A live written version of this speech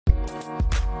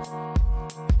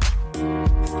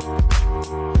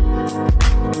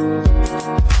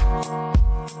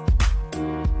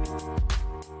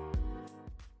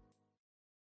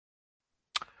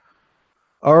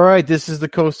All right, this is the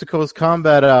Coast to Coast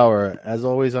Combat Hour. As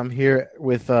always, I'm here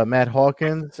with Matt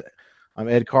Hawkins. I'm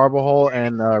Ed Carbajal,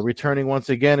 and returning once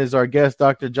again is our guest,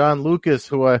 Dr. John Lucas,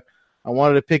 who I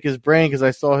wanted to pick his brain because I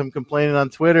saw him complaining on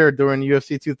Twitter during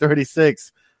UFC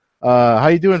 236. How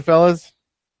you doing, fellas?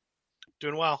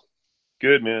 Doing well.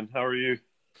 Good, man. How are you?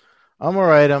 I'm all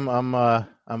right.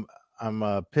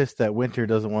 I'm pissed that Winter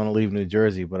doesn't want to leave New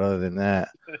Jersey, but other than that,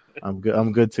 I'm good.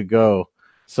 I'm good to go.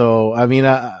 So, I mean,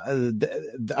 I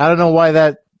don't know why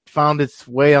that found its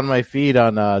way on my feed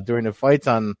on during the fights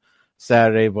on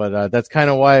Saturday, but that's kind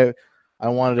of why I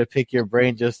wanted to pick your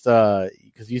brain, just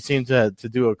because you seem to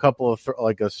do a couple of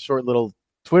like a short little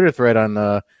Twitter thread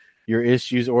on your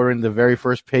issues ordering the very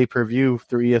first pay-per-view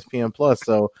through ESPN Plus.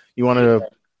 So you want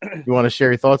to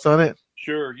share your thoughts on it?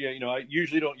 Sure. Yeah. I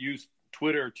usually don't use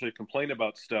Twitter to complain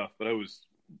about stuff, but it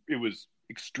was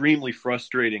extremely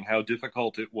frustrating how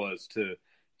difficult it was to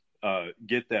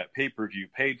get that pay-per-view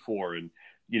paid for. And,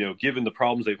 given the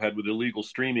problems they've had with illegal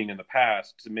streaming in the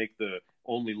past, to make the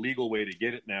only legal way to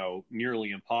get it now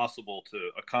nearly impossible to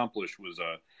accomplish was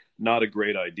not a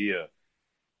great idea.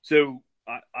 So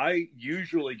I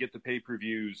usually get the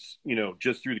pay-per-views,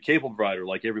 just through the cable provider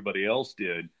like everybody else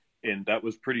did. And that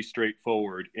was pretty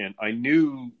straightforward. And I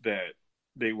knew that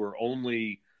they were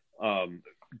only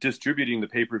distributing the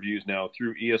pay-per-views now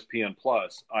through ESPN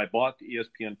Plus. I bought the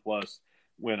ESPN Plus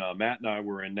when Matt and I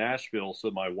were in Nashville,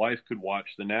 so my wife could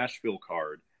watch the Nashville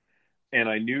card. And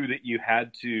I knew that you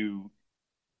had to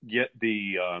get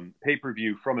the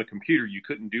pay-per-view from a computer. You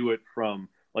couldn't do it from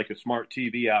like a smart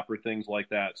TV app or things like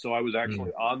that. So I was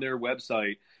actually on their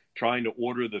website trying to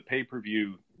order the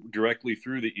pay-per-view directly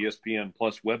through the ESPN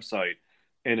Plus website.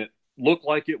 And it looked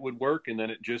like it would work, and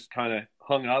then it just kind of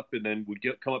hung up and then would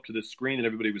come up to this screen that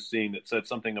everybody was seeing that said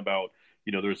something about,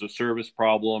 there's a service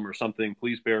problem or something,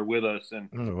 please bear with us. And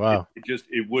wow.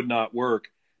 it would not work.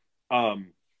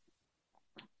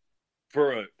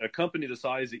 For a company the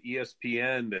size of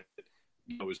ESPN that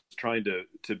was trying to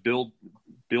build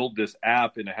this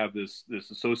app and to have this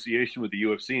association with the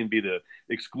UFC and be the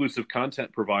exclusive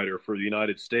content provider for the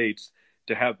United States,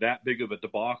 to have that big of a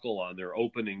debacle on their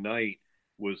opening night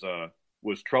was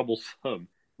troublesome,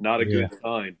 not a good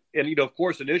sign. And of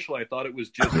course, initially I thought it was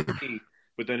just me.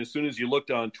 But then as soon as you looked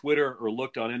on Twitter or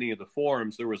looked on any of the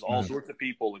forums, there was all sorts of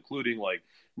people, including like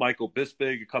Michael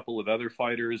Bisping, a couple of other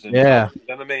fighters, and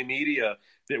MMA media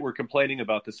that were complaining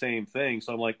about the same thing.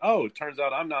 So I'm like, oh, it turns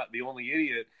out I'm not the only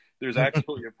idiot. There's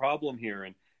actually a problem here.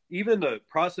 And even the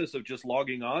process of just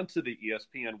logging on to the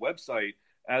ESPN website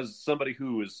as somebody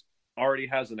who already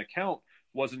has an account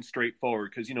wasn't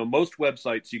straightforward, because, most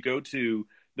websites you go to,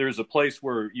 there's a place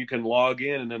where you can log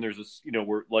in, and then there's this,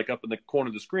 where like up in the corner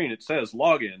of the screen, it says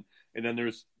login. And then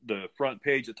there's the front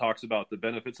page that talks about the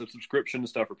benefits of subscription and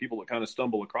stuff for people that kind of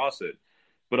stumble across it.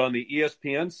 But on the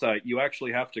ESPN site, you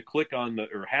actually have to click on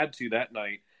had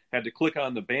to click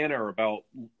on the banner about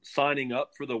signing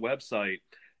up for the website.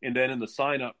 And then in the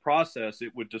sign up process,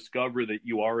 it would discover that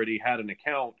you already had an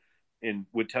account and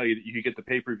would tell you that you could get the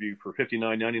pay-per-view for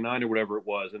 $59.99 or whatever it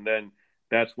was. And then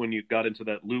that's when you got into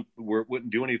that loop where it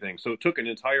wouldn't do anything. So it took an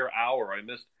entire hour. I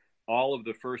missed all of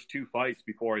the first two fights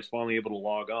before I was finally able to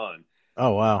log on.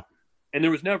 Oh, wow. And there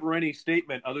was never any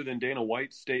statement other than Dana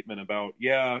White's statement about,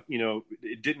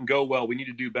 it didn't go well, we need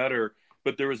to do better.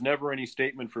 But there was never any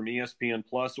statement from ESPN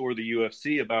Plus or the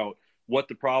UFC about what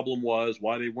the problem was,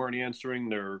 why they weren't answering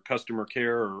their customer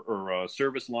care or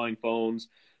service line phones.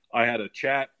 I had a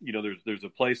chat, there's a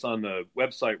place on the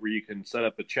website where you can set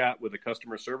up a chat with a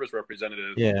customer service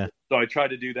representative. Yeah. So I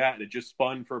tried to do that, and it just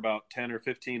spun for about 10 or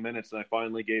 15 minutes, and I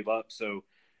finally gave up. So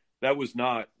that was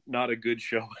not a good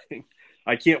showing.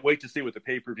 I can't wait to see what the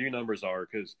pay-per-view numbers are,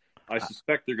 because I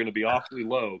suspect they're going to be awfully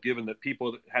low, given that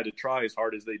people had to try as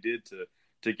hard as they did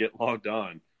to get logged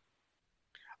on.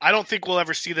 I don't think we'll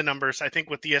ever see the numbers. I think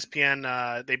with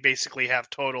ESPN, they basically have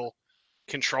total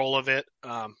control of it.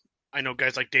 I know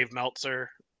guys like Dave Meltzer,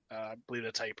 I believe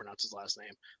that's how you pronounce his last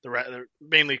name. The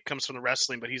mainly comes from the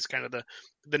wrestling, but he's kind of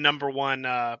the number one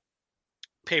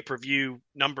pay-per-view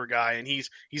number guy, and he's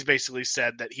basically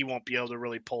said that he won't be able to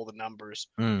really pull the numbers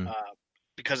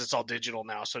because it's all digital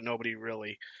now. So nobody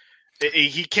really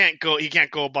he can't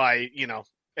go by,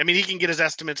 I mean, he can get his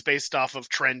estimates based off of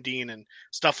trending and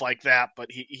stuff like that, but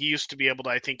he used to be able to,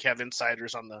 I think, have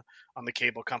insiders on the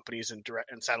cable companies and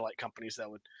satellite companies that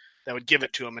would give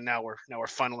it to him, and now we're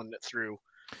funneling it through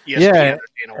ESPN. Yeah,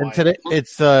 and today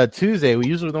it's Tuesday. We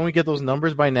usually don't get those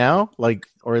numbers by now,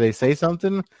 or they say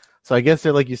something. So I guess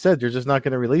they're, like you said, they're just not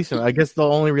going to release them. I guess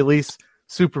they'll only release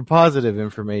super positive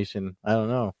information. I don't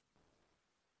know.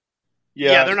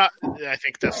 Yeah, they're not. I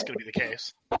think that's going to be the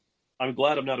case. I'm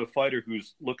glad I'm not a fighter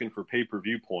who's looking for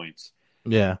pay-per-view points.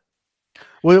 Yeah.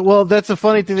 Well, that's a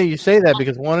funny thing that you say that,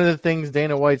 because one of the things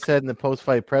Dana White said in the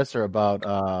post-fight presser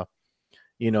about,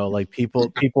 like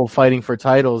people fighting for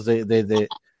titles,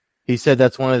 he said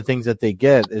that's one of the things that they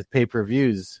get is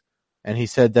pay-per-views, and he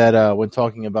said that when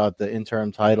talking about the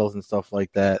interim titles and stuff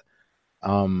like that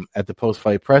at the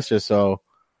post-fight presser. So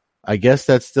I guess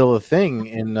that's still a thing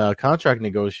in contract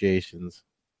negotiations.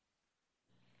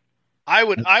 I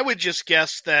would just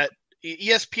guess that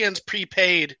ESPN's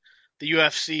prepaid the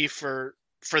UFC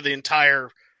for the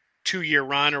entire 2-year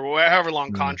run or however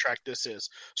long contract this is.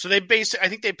 So I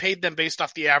think they paid them based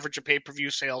off the average of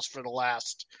pay-per-view sales for the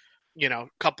last,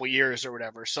 couple years or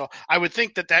whatever. So I would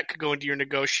think that could go into your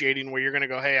negotiating where you're going to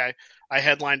go, hey, I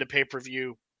headlined a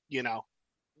pay-per-view,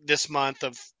 this month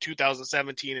of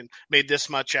 2017 and made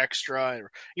this much extra,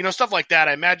 or stuff like that.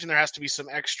 I imagine there has to be some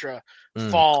extra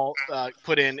fall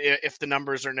put in if the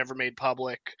numbers are never made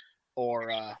public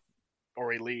or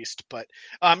released. But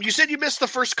you said you missed the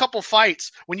first couple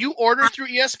fights. When you order through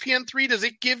ESPN3, does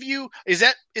it give you? Is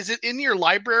it in your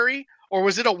library, or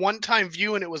was it a one-time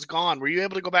view and it was gone? Were you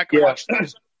able to go back and watch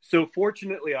those? So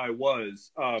fortunately, I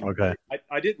was. Okay.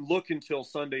 I didn't look until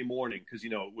Sunday morning because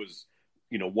it was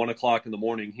 1:00 in the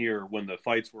morning here when the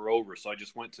fights were over. So I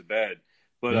just went to bed.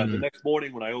 But the next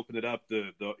morning when I opened it up,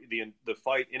 the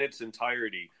fight in its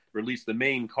entirety, or at least the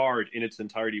main card in its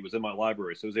entirety, was in my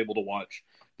library. So I was able to watch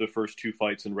the first two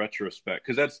fights in retrospect,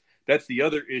 because that's the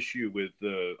other issue with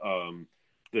the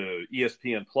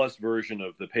ESPN Plus version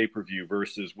of the pay-per-view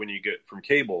versus when you get from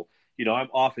cable. I'm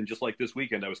often, just like this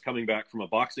weekend, I was coming back from a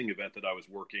boxing event that I was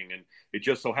working, and it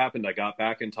just so happened I got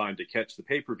back in time to catch the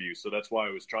pay-per-view. So that's why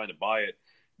I was trying to buy it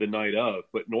the night of.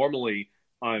 But normally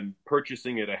I'm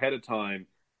purchasing it ahead of time,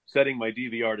 setting my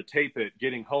DVR to tape it,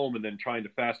 getting home, and then trying to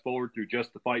fast forward through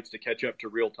just the fights to catch up to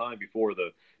real time before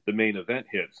the main event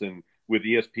hits. And with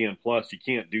ESPN Plus, you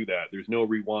can't do that. There's no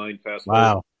rewind, fast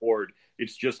forward.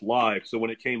 It's just live. So when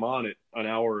it came on at an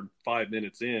hour and 5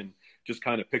 minutes in, just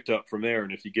kind of picked up from there.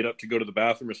 And if you get up to go to the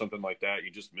bathroom or something like that, you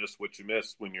just miss what you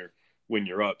miss when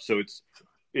you're up. So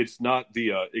it's not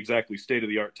the exactly state of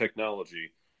the art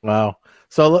technology. Wow.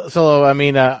 So I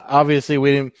mean, obviously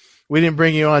we didn't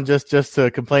bring you on just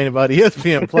to complain about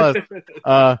ESPN Plus.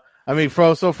 I mean,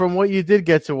 so from what you did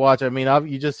get to watch, I mean,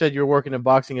 you just said you're working a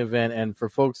boxing event, and for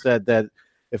folks that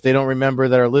if they don't remember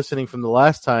that are listening from the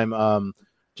last time,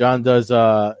 John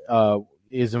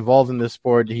is involved in this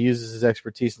sport. He uses his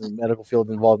expertise in the medical field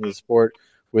involved in the sport.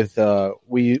 With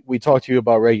we talked to you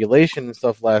about regulation and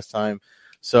stuff last time.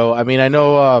 So I mean, I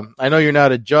know you're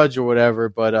not a judge or whatever,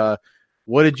 but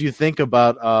what did you think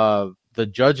about the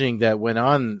judging that went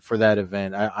on for that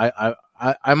event?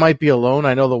 I might be alone.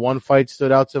 I know the one fight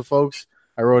stood out to folks.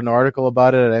 I wrote an article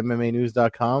about it at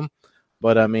MMAnews.com.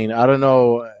 But I mean, I don't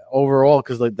know overall,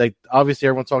 because like obviously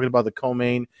everyone's talking about the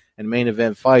co-main and main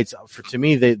event fights. To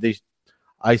me,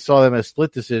 I saw them as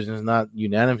split decisions, not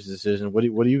unanimous decisions. What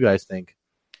do you guys think?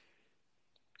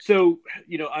 So,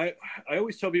 I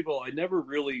always tell people I never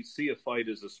really see a fight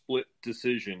as a split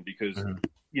decision because,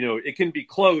 it can be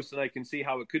close and I can see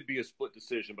how it could be a split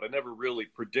decision, but I never really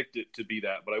predict it to be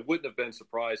that. But I wouldn't have been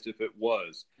surprised if it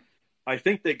was. I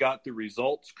think they got the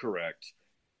results correct.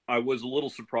 I was a little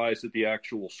surprised at the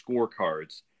actual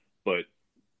scorecards, but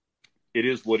it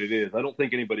is what it is. I don't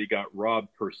think anybody got robbed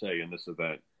per se in this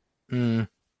event. Yeah,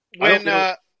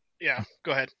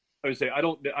 go ahead. I would say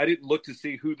I didn't look to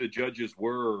see who the judges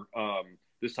were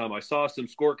this time. I saw some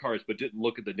scorecards, but didn't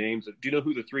look at the names. Do you know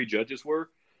who the three judges were?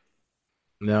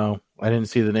 No, I didn't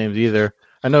see the names either.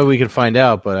 I know we could find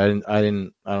out, but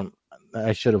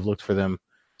I should have looked for them,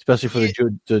 especially for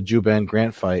the Juban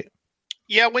Grant fight.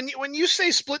 Yeah, when you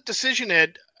say split decision,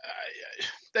 Ed,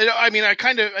 I mean,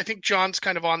 I think John's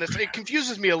kind of on this. It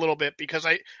confuses me a little bit because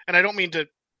I don't mean to,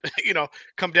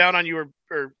 come down on you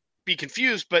or be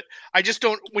confused, but I just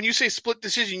don't. When you say split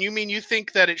decision, you mean you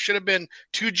think that it should have been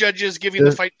two judges giving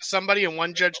the fight to somebody and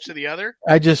one judge to the other?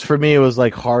 For me, it was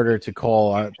like harder to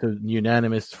call to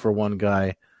unanimous for one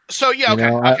guy. So yeah, okay,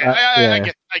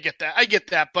 I get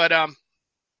that, but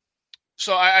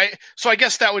so I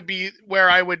guess that would be where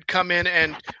I would come in,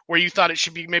 and where you thought it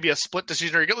should be maybe a split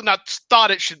decision, or not thought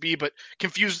it should be, but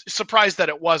surprised that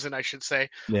it wasn't, I should say.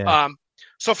 Yeah.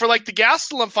 So for like the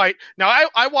Gastelum fight, now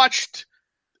I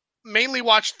mainly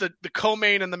watched the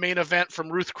co-main and the main event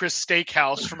from Ruth Chris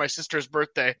Steakhouse for my sister's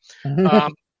birthday.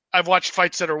 I've watched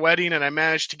fights at her wedding, and I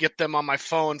managed to get them on my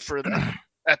phone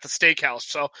at the steakhouse.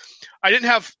 So I didn't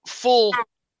have full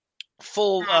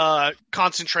full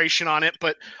concentration on it,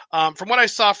 but from what I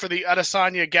saw for the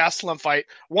Adesanya Gastelum fight,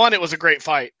 one, it was a great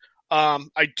fight.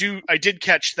 I did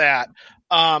catch that.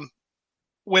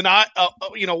 When I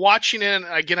watching it, and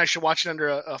again, I should watch it under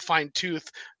a fine tooth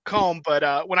comb,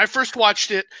 but when I first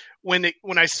watched it, when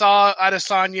I saw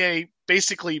Adesanya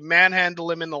basically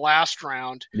manhandle him in the last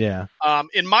round,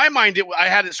 in my mind, I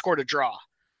had it scored a draw.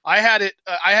 I had it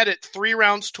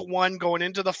 3-1 going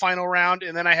into the final round,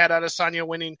 and then I had Adesanya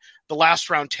winning the last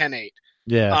round 10-8.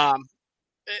 Yeah.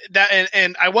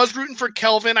 And I was rooting for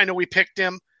Kelvin. I know we picked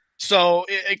him, so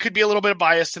it could be a little bit of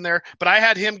bias in there. But I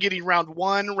had him getting round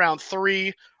 1, round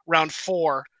 3, round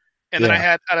 4, and then I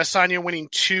had Adesanya winning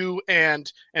 2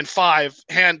 and 5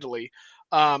 handily.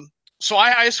 So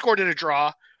I scored it a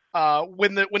draw.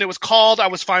 When it was called, I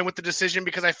was fine with the decision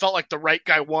because I felt like the right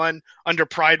guy won under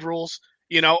Pride rules.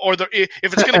 Or if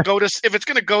it's going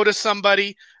to go to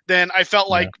somebody, then I felt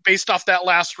like based off that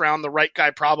last round, the right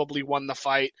guy probably won the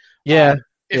fight. If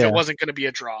it wasn't going to be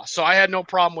a draw, so I had no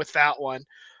problem with that one.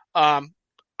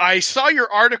 I saw your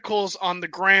articles on the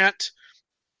Grant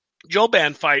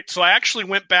Jouban fight, so I actually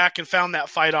went back and found that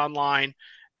fight online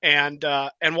and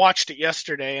watched it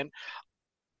yesterday. And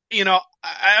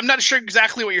I'm not sure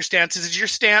exactly what your stance is. Is your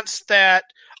stance that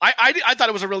I thought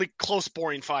it was a really close,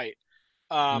 boring fight?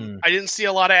 I didn't see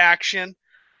a lot of action.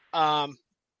 I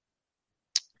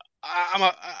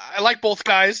like both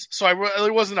guys, so I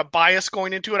really wasn't a bias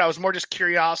going into it. I was more just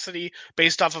curiosity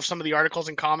based off of some of the articles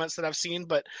and comments that I've seen.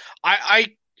 But I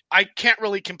can't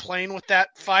really complain with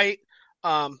that fight.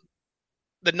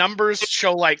 The numbers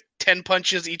show like 10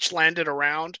 punches each landed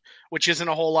around, which isn't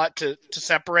a whole lot to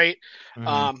separate.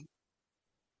 I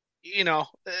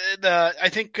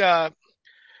think.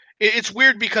 It's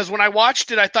weird because when I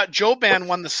watched it, I thought Jouban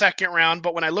won the second round,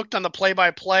 but when I looked on the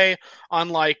play-by-play on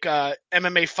like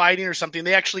MMA Fighting or something,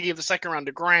 they actually gave the second round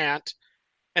to Grant,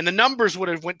 and the numbers would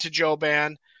have went to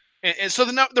Jouban, and so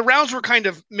the rounds were kind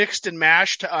of mixed and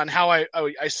mashed on how I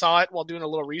saw it while doing a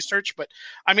little research. But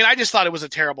I mean, I just thought it was a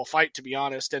terrible fight, to be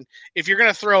honest. And if you're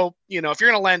gonna throw, if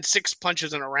you're gonna land 6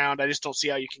 punches in a round, I just don't see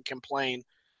how you can complain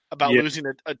about losing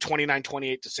a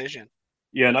 29-28 decision.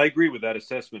 Yeah, and I agree with that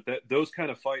assessment. That those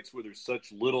kind of fights where there's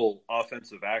such little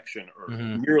offensive action are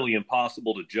nearly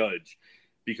impossible to judge,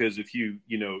 because if you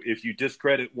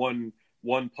discredit one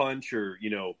punch or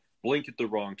blink at the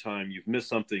wrong time, you've missed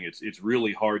something. It's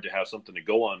really hard to have something to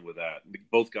go on with that.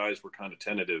 Both guys were kind of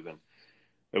tentative, and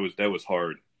that was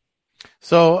hard.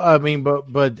 So I mean,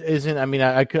 but isn't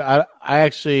I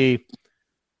actually.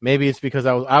 Maybe it's because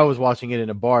I was watching it in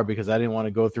a bar because I didn't want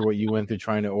to go through what you went through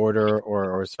trying to order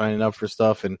or signing up for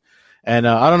stuff. And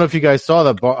I don't know if you guys saw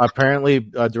that. Apparently,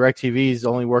 DirecTV is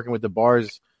only working with the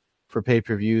bars for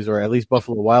pay-per-views, or at least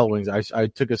Buffalo Wild Wings. I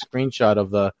took a screenshot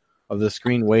of the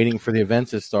screen waiting for the event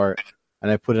to start, and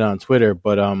I put it on Twitter.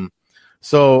 But but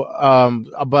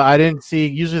I didn't see.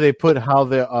 Usually, they put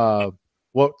how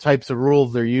what types of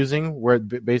rules they're using,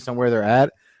 based on where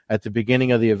they're at the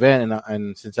beginning of the event,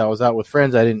 and since I was out with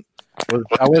friends, I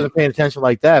wasn't paying attention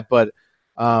like that. But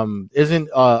isn't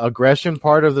aggression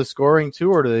part of the scoring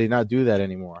too, or do they not do that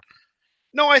anymore?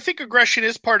 No, I think aggression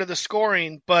is part of the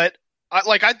scoring, but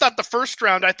I thought the first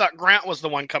round, I thought Grant was the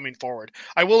one coming forward.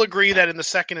 I will agree that in the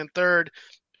second and third,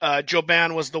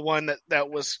 Jouban was the one that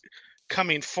was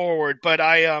coming forward. But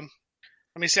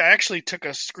let me see. I actually took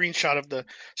a screenshot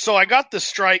so I got the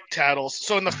strike totals.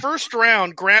 So in the first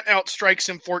round, Grant outstrikes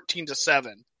him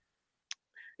 14-7.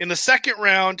 In the second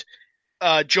round,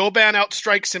 Jouban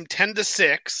outstrikes him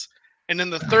 10-6, and in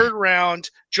the third round,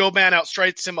 Jouban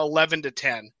outstrikes him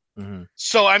 11-10. Mm-hmm.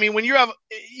 So I mean, when you have,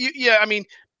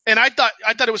 and I thought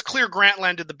it was clear Grant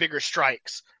landed the bigger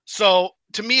strikes. So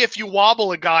to me, if you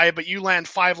wobble a guy but you land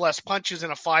 5 less punches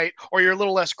in a fight, or you're a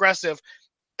little less aggressive.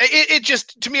 It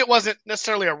just, to me, it wasn't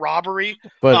necessarily a robbery.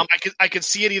 But I could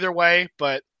see it either way.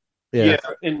 But yeah,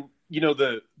 and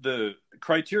the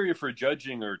criteria for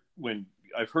judging, or when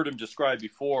I've heard him described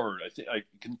before, I think I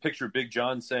can picture Big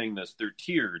John saying this. They're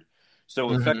tiered.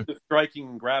 So effective striking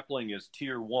and grappling is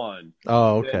tier 1.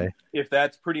 Oh, okay. And if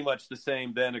that's pretty much the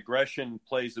same, then aggression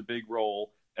plays a big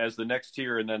role as the next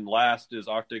tier, and then last is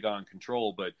octagon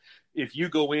control. But if you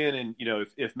go in and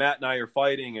if Matt and I are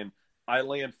fighting and I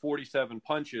land 47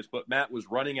 punches, but Matt was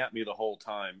running at me the whole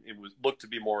time, it looked to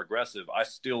be more aggressive, I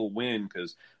still win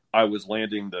because I was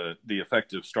landing the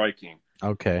effective striking.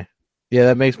 Okay. Yeah,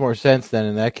 that makes more sense then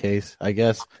in that case, I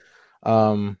guess.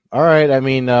 All right. I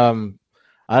mean,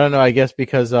 I don't know, I guess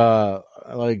because I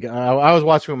was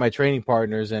watching with my training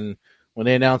partners, and when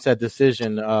they announced that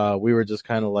decision, we were just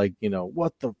kind of like,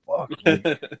 what the fuck?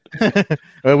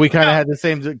 We kind of had the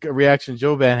same reaction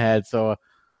Jouban had. So,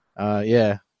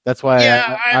 yeah. That's why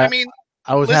Yeah, I mean,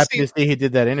 I was happy listening. to see he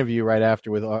did that interview right after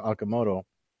with Okamoto.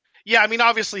 Yeah, I mean,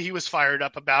 obviously he was fired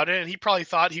up about it, and he probably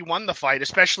thought he won the fight.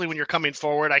 Especially when you're coming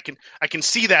forward, I can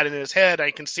see that in his head.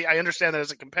 I understand that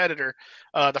as a competitor,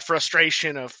 the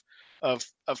frustration of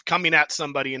coming at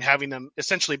somebody and having them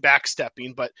essentially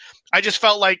backstepping. But I just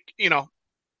felt like,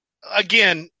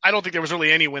 again, I don't think there was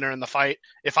really any winner in the fight.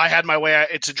 If I had my way,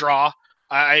 it's a draw.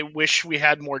 I wish we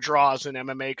had more draws in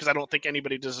MMA because I don't think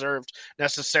anybody deserved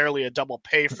necessarily a double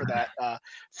pay for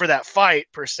that fight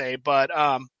per se. But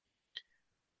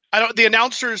I don't. The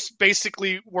announcers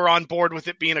basically were on board with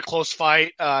it being a close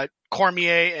fight.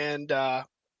 Cormier and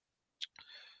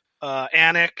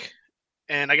Anik,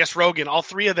 and I guess Rogan, all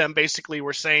three of them basically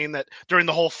were saying that during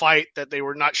the whole fight that they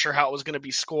were not sure how it was going to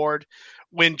be scored.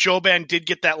 When Jouban did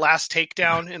get that last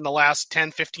takedown in the last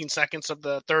 10, 15 seconds of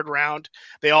the third round,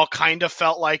 they all kind of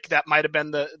felt like that might have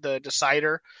been the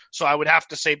decider. So I would have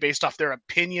to say, based off their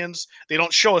opinions, they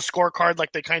don't show a scorecard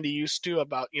like they kind of used to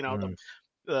about,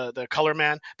 the color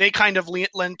man. They kind of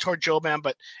lent toward Jouban,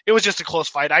 but it was just a close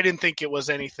fight. I didn't think it was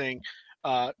anything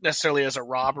necessarily as a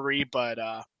robbery, but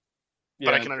I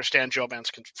can understand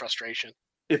Jouban's frustration.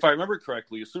 If I remember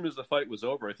correctly, as soon as the fight was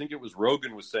over, I think it was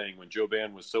Rogan was saying when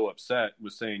Jouban was so upset,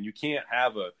 was saying you can't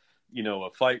have a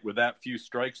fight with that few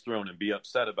strikes thrown and be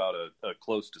upset about a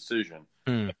close decision.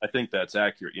 I think that's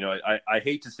accurate. I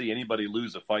hate to see anybody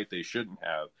lose a fight they shouldn't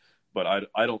have, but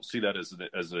I don't see that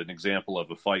as an example of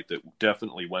a fight that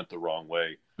definitely went the wrong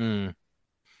way.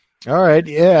 All right.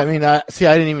 Yeah. I mean, I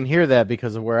didn't even hear that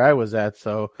because of where I was at.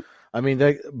 So, I mean,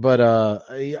 I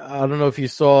don't know if you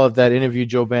saw that interview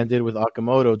Jouban did with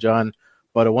Okamoto, John,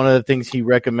 but one of the things he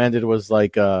recommended was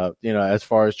like, as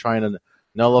far as trying to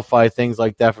nullify things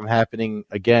like that from happening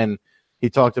again, he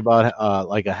talked about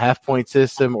like a half-point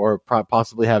system or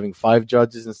possibly having 5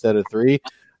 judges instead of 3.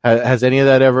 Has any of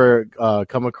that ever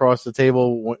come across the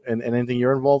table in anything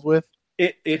you're involved with?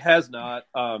 It has not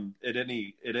at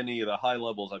any of the high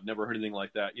levels. I've never heard anything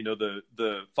like that.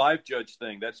 The 5-judge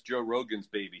thing, that's Joe Rogan's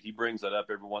baby. He brings that up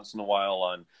every once in a while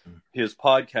on his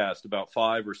podcast about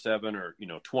 5 or 7 or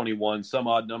 21, some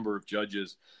odd number of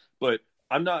judges. But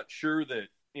I'm not sure that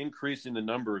increasing the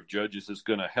number of judges is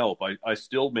going to help. I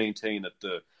still maintain that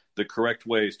the correct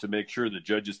way is to make sure the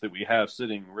judges that we have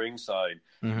sitting ringside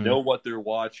know what they're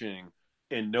watching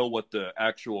and know what the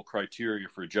actual criteria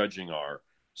for judging are.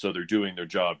 So they're doing their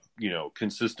job,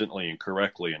 consistently and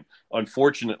correctly. And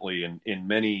unfortunately, in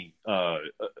many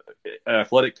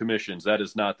athletic commissions, that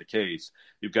is not the case.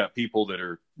 You've got people that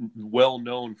are well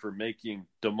known for making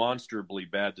demonstrably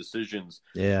bad decisions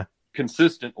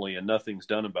consistently, and nothing's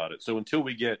done about it. So until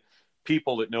we get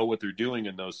people that know what they're doing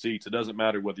in those seats, it doesn't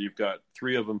matter whether you've got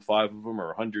 3 of them, 5 of them, or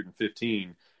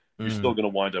 115. You're still going to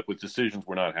wind up with decisions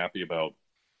we're not happy about.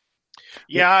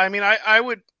 Yeah, I mean,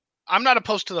 I'm not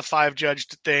opposed to the 5-judge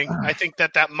thing. I think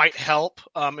that might help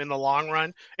in the long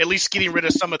run, at least getting rid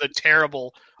of some of the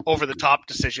terrible over-the-top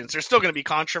decisions. There's still going to be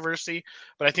controversy,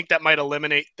 but I think that might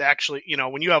eliminate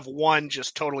when you have one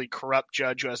just totally corrupt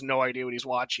judge who has no idea what he's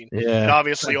watching, it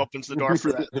obviously opens the door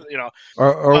for that,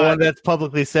 Or one that's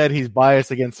publicly said he's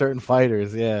biased against certain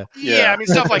fighters, Yeah, I mean,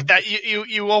 stuff like that.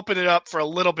 You open it up for a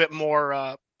little bit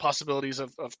more possibilities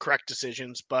of correct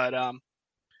decisions, but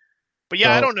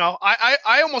yeah, I don't know.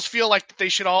 I almost feel like they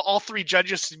should all 3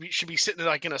 judges should be sitting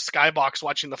like in a skybox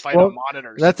watching the fight on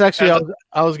monitors. That's actually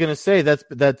I was going to say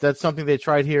that's something they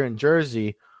tried here in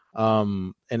Jersey,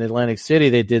 in Atlantic City.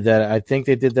 They did that. I think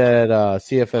they did that at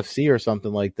CFFC or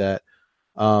something like that.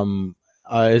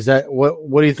 Is that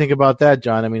what do you think about that,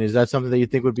 John? I mean, is that something that you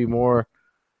think would be more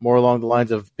along the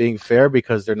lines of being fair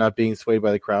because they're not being swayed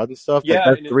by the crowd and stuff? Yeah,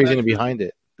 that's the reasoning behind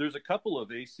it. There's a couple of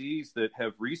ACs that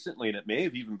have recently, and it may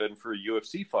have even been for a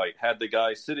UFC fight, had the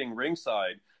guy sitting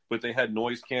ringside, but they had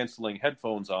noise-canceling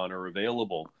headphones on or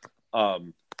available.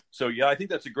 So, yeah, I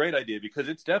think that's a great idea because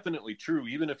it's definitely true,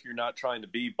 even if you're not trying to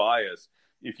be biased.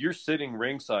 If you're sitting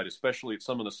ringside, especially at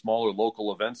some of the smaller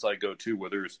local events I go to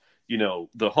where there's,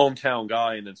 the hometown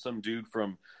guy and then some dude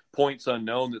from points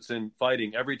unknown that's in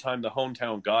fighting, every time the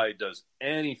hometown guy does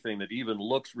anything that even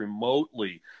looks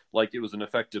remotely like it was an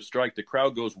effective strike, the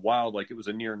crowd goes wild like it was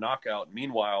a near knockout.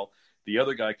 Meanwhile, the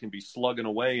other guy can be slugging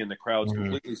away and the crowd's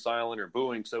completely silent or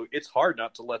booing. So it's hard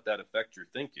not to let that affect your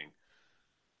thinking.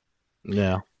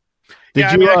 Yeah. Did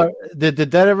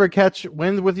that ever catch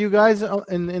wind with you guys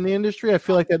in the industry? I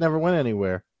feel like that never went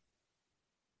anywhere.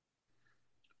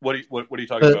 What are you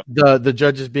talking about? The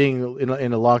judges being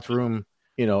in a locked room,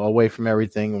 away from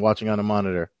everything and watching on a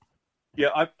monitor.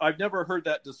 Yeah, I've never heard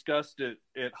that discussed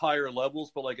at higher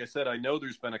levels, but like I said, I know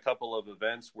there's been a couple of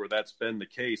events where that's been the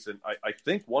case, and I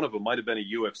think one of them might have been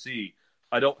a UFC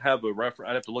I don't have a reference.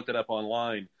 I'd have to look that up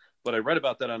online. But I read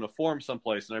about that on a forum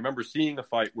someplace, and I remember seeing a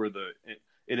fight where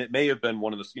and it may have been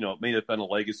one of the, it may have been a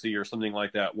Legacy or something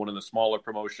like that, one of the smaller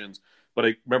promotions. But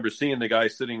I remember seeing the guy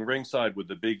sitting ringside with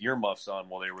the big earmuffs on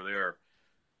while they were there.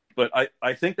 But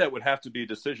I think that would have to be a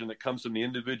decision that comes from the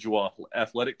individual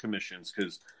athletic commissions,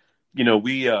 because,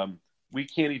 we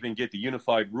can't even get the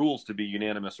unified rules to be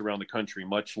unanimous around the country,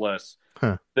 much less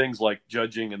things like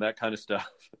judging and that kind of stuff.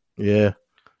 Yeah.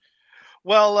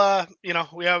 Well,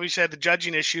 we obviously had the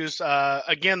judging issues.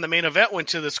 Again, the main event went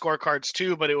to the scorecards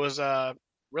too, but it was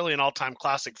really an all-time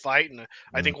classic fight, and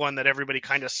I think one that everybody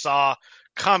kind of saw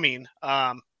coming.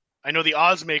 I know the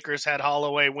odds makers had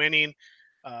Holloway winning.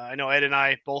 I know Ed and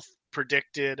I both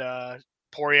predicted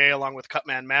Poirier along with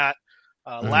Cutman Matt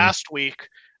last week,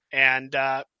 and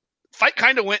fight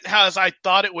kind of went as I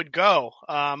thought it would go.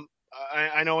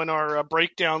 I know in our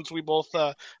breakdowns, we both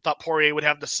thought Poirier would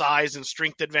have the size and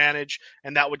strength advantage,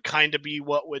 and that would kind of be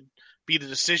what would be the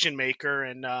decision maker.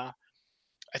 And I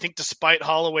think despite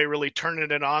Holloway really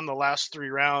turning it on the last 3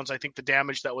 rounds, I think the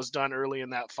damage that was done early in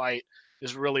that fight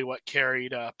is really what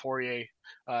carried Poirier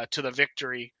to the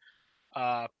victory.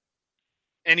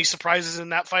 Any surprises in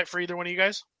that fight for either one of you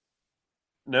guys?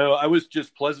 No, I was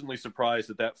just pleasantly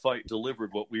surprised that fight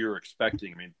delivered what we were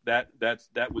expecting. I mean,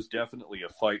 that was definitely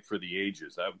a fight for the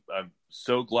ages. I'm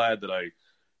so glad that I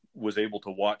was able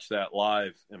to watch that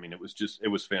live. I mean, it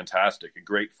was fantastic, a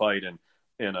great fight,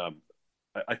 and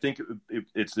I think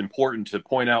it's important to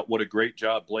point out what a great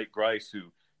job Blake Grice,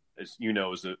 who, as you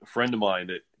know, is a friend of mine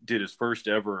that did his first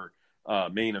ever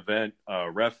main event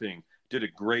reffing, did a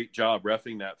great job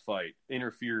reffing that fight.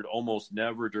 Interfered almost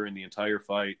never during the entire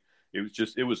fight.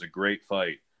 It was a great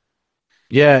fight.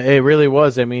 Yeah, it really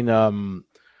was. I mean,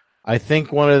 I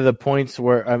think one of the points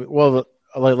where,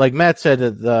 like Matt said,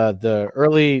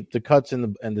 the cuts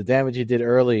and the damage he did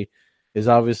early is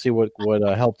obviously what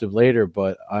helped him later.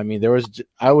 But I mean,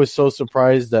 I was so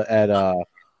surprised at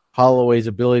Holloway's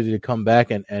ability to come back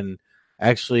and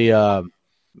actually,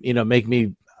 make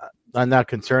me. I'm not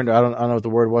concerned. I don't know what the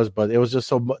word was, but it was just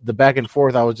so the back and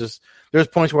forth. There's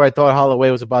points where I thought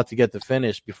Holloway was about to get the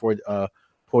finish before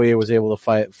Poirier was able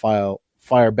to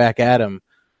fire back at him.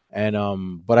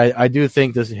 And but I do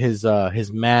think his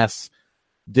mass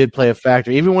did play a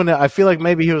factor. Even when I feel like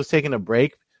maybe he was taking a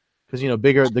break because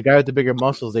the guy with the bigger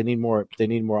muscles, they need more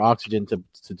oxygen to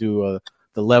do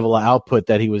the level of output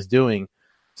that he was doing.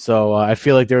 So I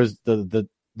feel like there's the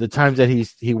times that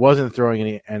he wasn't throwing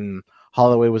any and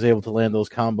Holloway was able to land those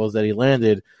combos that he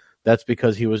landed. That's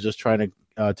because he was just trying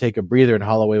to take a breather, and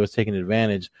Holloway was taking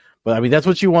advantage. But I mean, that's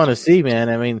what you want to see, man.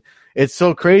 I mean, it's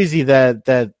so crazy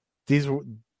that these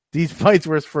fights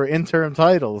were for interim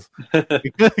titles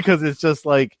because it's just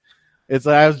like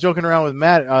I was joking around with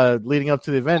Matt leading up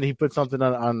to the event. He put something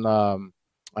on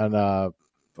I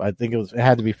think it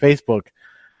had to be Facebook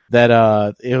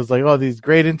that it was like, oh, these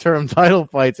great interim title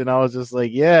fights, and I was just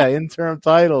like, yeah, interim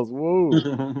titles,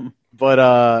 woo. But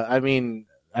I mean,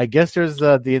 I guess there's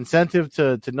the incentive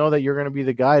to know that you're going to be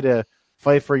the guy to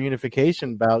fight for a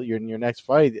unification bout in your next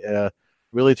fight.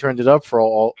 Really turned it up for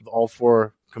all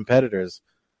 4 competitors.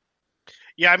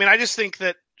 Yeah, I mean, I just think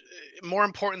that more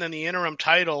important than the interim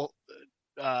title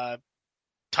of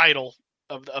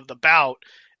the bout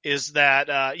is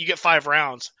that you get 5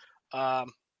 rounds. I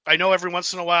know every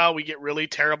once in a while we get really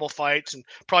terrible fights, and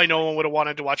probably no one would have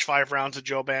wanted to watch 5 rounds of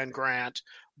Joban Grant.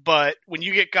 But when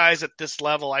you get guys at this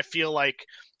level, I feel like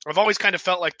I've always kind of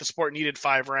felt like the sport needed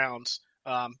 5 rounds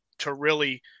to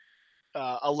really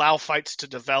allow fights to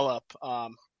develop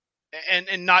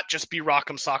and not just be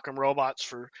rock'em sock'em robots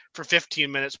for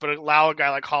 15 minutes, but allow a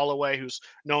guy like Holloway, who's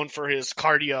known for his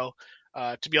cardio,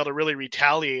 to be able to really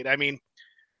retaliate. I mean,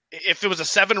 if it was a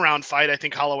 7-round fight, I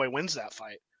think Holloway wins that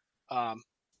fight.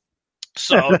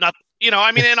 So not,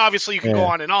 I mean, and obviously you can go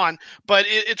on, but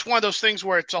it's one of those things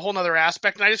where it's a whole nother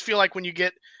aspect. And I just feel like when you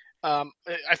get, I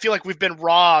feel like we've been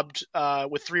robbed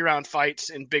with 3-round fights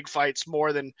in big fights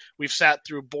more than we've sat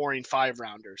through boring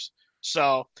 5-rounders.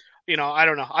 So, I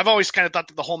don't know. I've always kind of thought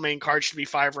that the whole main card should be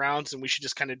 5 rounds and we should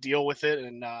just kind of deal with it.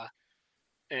 And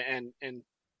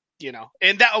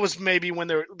that was maybe when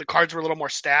the cards were a little more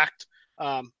stacked.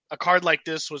 A card like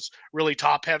this was really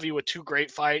top heavy with 2 great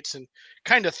fights and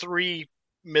kind of 3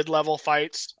 mid-level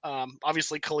fights.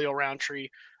 Obviously Khalil Roundtree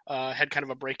had kind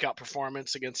of a breakout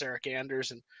performance against Eric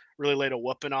Anders and really laid a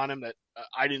whooping on him that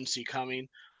I didn't see coming.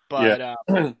 But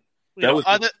go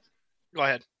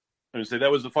ahead. I would say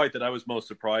that was the fight that I was most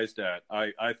surprised at.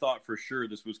 I thought for sure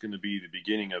this was going to be the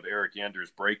beginning of Eric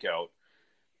Anders' breakout.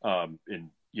 And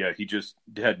yeah, he just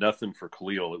had nothing for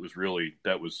Khalil. It was really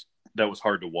that was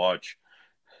hard to watch.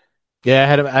 Yeah,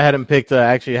 I had him picked.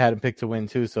 Actually, I had him picked to win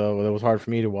too, so it was hard for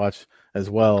me to watch as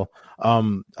well.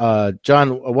 John,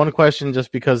 one question,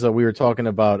 just because we were talking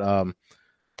about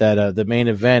that the main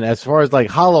event, as far as like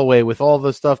Holloway with all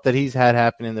the stuff that he's had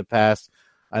happen in the past,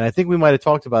 and I think we might have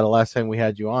talked about it last time we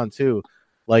had you on too.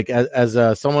 Like as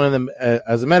someone in the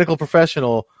as a medical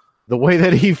professional, the way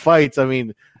that he fights, I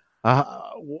mean,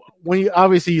 when you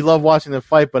obviously you love watching the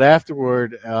fight, but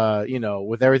afterward,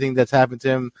 with everything that's happened to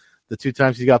him, the 2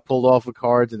 times he got pulled off of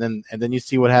cards, and then you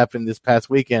see what happened this past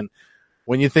weekend.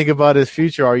 When you think about his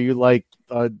future, are you like,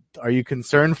 are you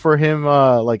concerned for him,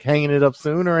 like hanging it up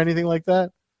soon or anything like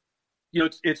that?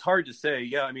 It's hard to say.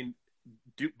 Yeah, I mean,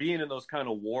 being in those kind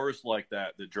of wars like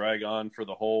that drag on for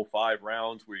the whole 5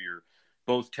 rounds, where you're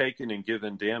both taking and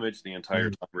giving damage the entire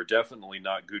time, are definitely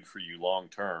not good for you long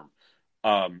term.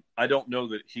 I don't know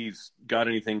that he's got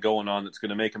anything going on that's going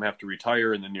to make him have to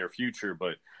retire in the near future,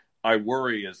 but I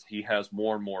worry as he has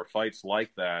more and more fights like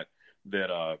that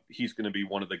he's going to be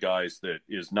one of the guys that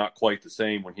is not quite the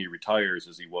same when he retires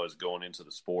as he was going into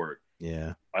the sport.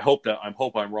 Yeah. I hope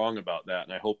I'm wrong about that.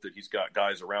 And I hope that he's got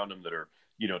guys around him that are,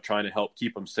 trying to help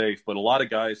keep him safe. But a lot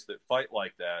of guys that fight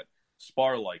like that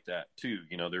spar like that too.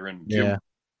 They're in gym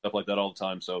stuff like that all the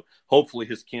time. So hopefully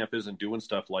his camp isn't doing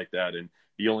stuff like that. And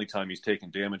the only time he's taking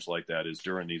damage like that is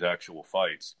during these actual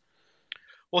fights.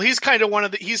 Well, he's kind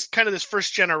of he's kind of this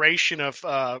first generation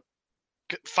of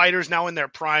fighters now in their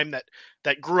prime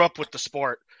that grew up with the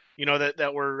sport,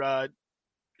 that were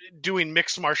doing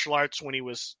mixed martial arts when he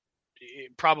was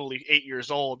probably 8 years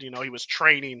old. He was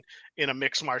training in a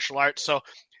mixed martial arts. So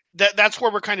that's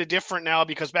where we're kind of different now,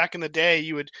 because back in the day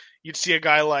you'd see a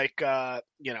guy like, I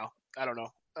don't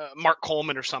know, Mark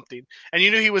Coleman or something, and you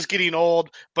knew he was getting old,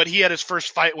 but he had his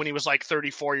first fight when he was like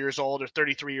 34 years old or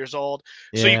 33 years old.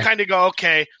 Yeah. So you kind of go,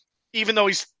 okay, even though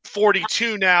he's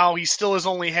 42 now, he still has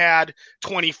only had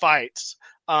 20 fights,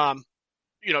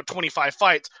 25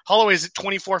 fights. Holloway's at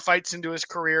 24 fights into his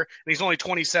career, and he's only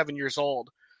 27 years old.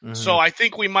 Mm-hmm. So I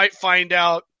think we might find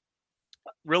out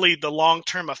really the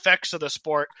long-term effects of the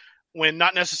sport when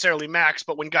not necessarily Max,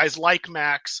 but when guys like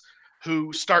Max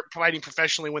who start fighting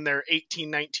professionally when they're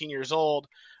 18, 19 years old,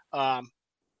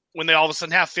 when they all of a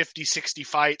sudden have 50, 60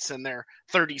 fights and they're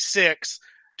 36,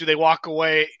 do they walk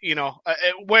away?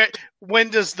 When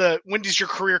does your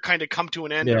career kind of come to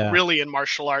an end? Yeah. Really in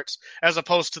martial arts, as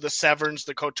opposed to the Severns,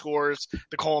 the Coutures,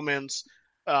 the Colemans,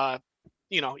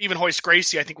 even Royce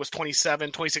Gracie, I think was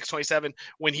 26, 27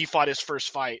 when he fought his first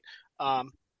fight.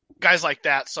 Guys like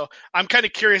that. So I'm kind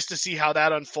of curious to see how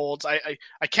that unfolds. I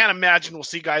can't imagine we'll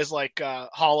see guys like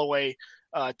Holloway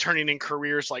turning in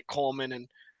careers like Coleman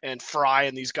and Fry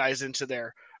and these guys into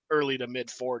their early to mid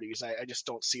 40s. I just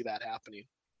don't see that happening.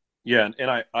 Yeah,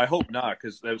 and I hope not,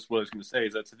 because that's what I was going to say.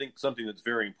 Is that's, I think, something that's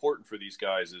very important for these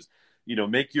guys is,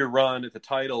 make your run at the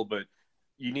title, but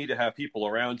you need to have people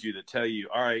around you that tell you,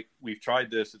 all right, we've tried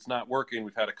this, it's not working,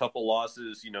 we've had a couple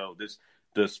losses,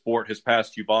 the sport has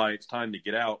passed you by, it's time to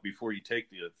get out before you take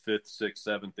the 5th, 6th,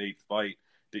 7th, 8th fight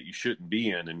that you shouldn't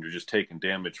be in, and you're just taking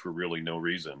damage for really no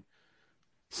reason.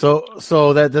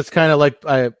 So that's kind of like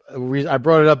I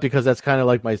brought it up because that's kind of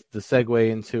like the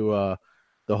segue into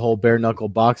the whole bare knuckle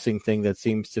boxing thing that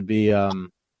seems to be I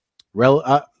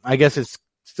guess it's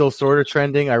still sort of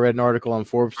trending. I read an article on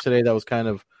Forbes today that was kind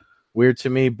of weird to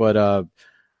me, but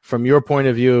from your point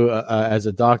of view as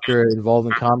a doctor involved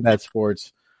in combat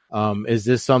sports, is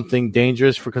this something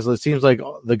dangerous? Because it seems like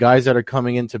the guys that are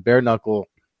coming into bare knuckle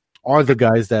are the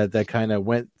guys that kind of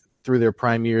went through their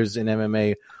prime years in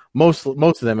MMA, most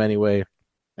of them anyway.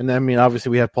 And I mean,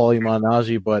 obviously we have Paulie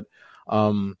Malignaggi, but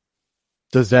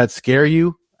does that scare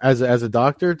you as a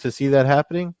doctor to see that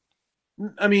happening?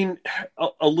 I mean,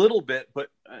 a little bit, but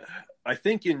I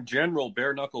think in general,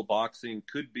 bare knuckle boxing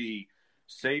could be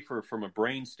safer from a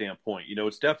brain standpoint.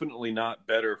 It's definitely not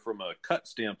better from a cut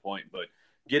standpoint, but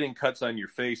getting cuts on your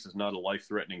face is not a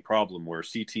life-threatening problem where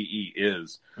CTE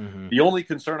is. Mm-hmm. The only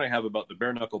concern I have about the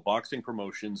bare knuckle boxing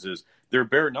promotions is they're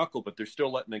bare knuckle, but they're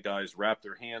still letting the guys wrap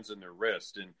their hands in their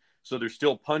wrist. And so they're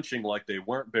still punching like they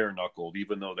weren't bare knuckled,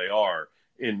 even though they are.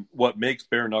 And what makes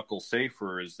bare knuckle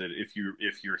safer is that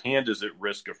if your hand is at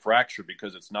risk of fracture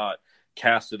because it's not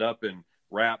casted up in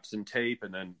wraps and tape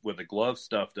and then with a glove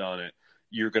stuffed on it,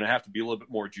 you're going to have to be a little bit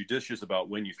more judicious about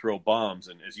when you throw bombs.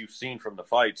 And as you've seen from the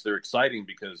fights, they're exciting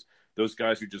because those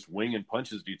guys are just winging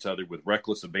punches at each other with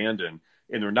reckless abandon,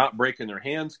 and they're not breaking their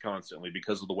hands constantly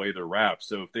because of the way they're wrapped.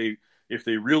 So if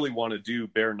they really want to do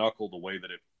bare knuckle the way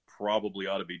that it probably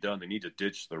ought to be done, they need to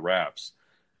ditch the wraps.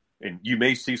 And you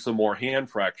may see some more hand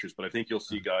fractures, but I think you'll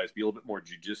see guys be a little bit more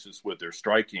judicious with their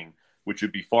striking, which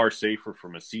would be far safer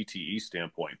from a CTE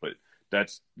standpoint. But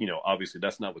that's, obviously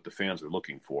that's not what the fans are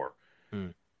looking for.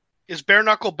 Is bare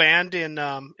knuckle banned in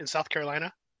South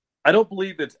Carolina? I don't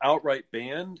believe it's outright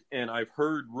banned, and I've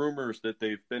heard rumors that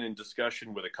they've been in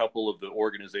discussion with a couple of the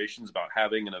organizations about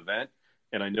having an event,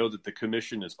 and I know that the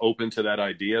commission is open to that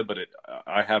idea, but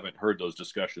I haven't heard those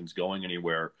discussions going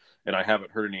anywhere, and I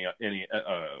haven't heard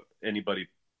anybody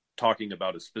talking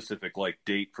about a specific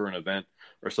date for an event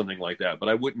or something like that. But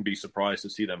I wouldn't be surprised to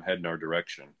see them head in our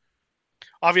direction.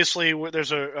 Obviously,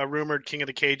 there's a rumored King of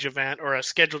the Cage event or a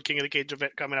scheduled King of the Cage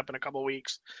event coming up in a couple of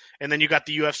weeks, and then you got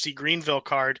the UFC Greenville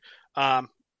card. Have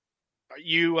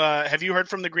you heard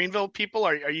from the Greenville people?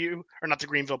 Are you, or not the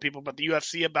Greenville people, but the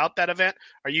UFC about that event?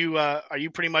 Are you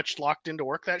pretty much locked in to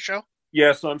work that show?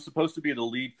 Yeah, so I'm supposed to be the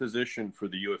lead physician for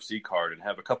the UFC card and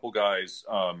have a couple guys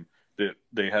that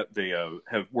they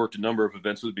have worked a number of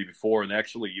events with me before, and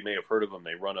actually you may have heard of them.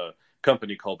 They run a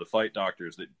company called the Fight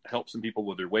Doctors that helps some people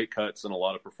with their weight cuts and a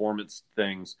lot of performance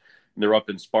things. And they're up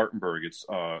in Spartanburg. It's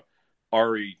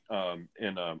Ari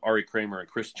Kramer and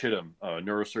Chris Chittum, a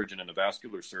neurosurgeon and a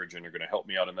vascular surgeon, are going to help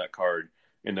me out in that card.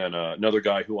 And then another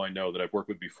guy who I know that I've worked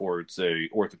with before, it's a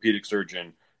orthopedic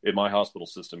surgeon in my hospital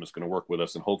system, is going to work with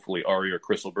us. And hopefully Ari or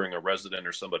Chris will bring a resident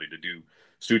or somebody to do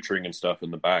suturing and stuff in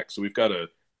the back. So we've got a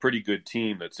pretty good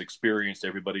team that's experienced.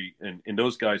 Everybody, and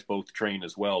those guys both train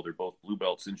as well. They're both blue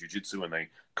belts in jiu-jitsu, and they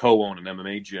co-own an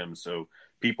MMA gym. So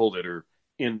people that are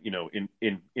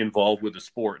involved with the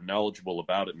sport and knowledgeable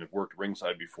about it and have worked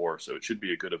ringside before. So it should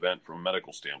be a good event from a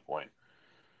medical standpoint.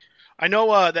 I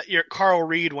know that you're Carl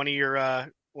Reed, one of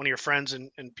your friends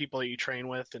and people that you train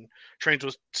with and trains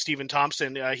with Stephen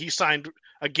Thompson. He signed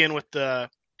again with the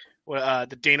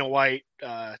Dana White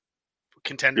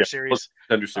Contender Series.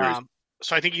 Contender Series.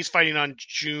 So I think he's fighting on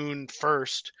June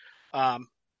 1st.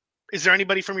 Is there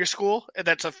anybody from your school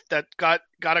that got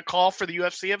a call for the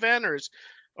UFC event,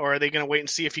 or are they going to wait and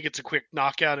see if he gets a quick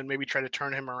knockout and maybe try to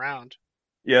turn him around?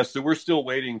 Yeah, so we're still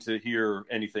waiting to hear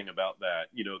anything about that.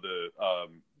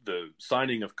 The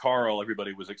signing of Carl,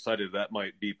 everybody was excited that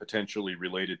might be potentially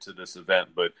related to this event,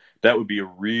 but that would be a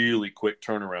really quick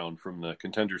turnaround from the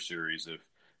Contender Series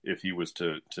if he was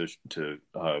to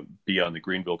be on the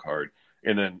Greenville card.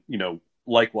 And then,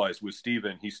 likewise with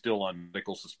Steven, he's still on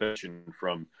medical suspension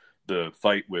from the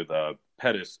fight with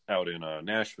Pettis out in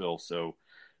Nashville. So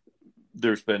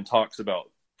there's been talks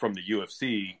from the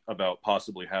UFC about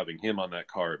possibly having him on that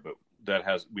card, but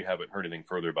we haven't heard anything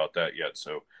further about that yet.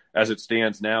 So as it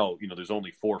stands now, there's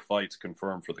only 4 fights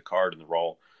confirmed for the card and the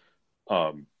Raw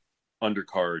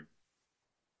undercard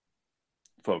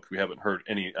folks. We haven't heard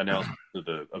any announcement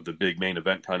of the big main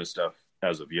event kind of stuff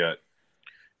as of yet.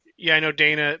 Yeah, I know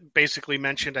Dana basically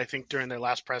mentioned, I think during their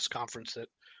last press conference,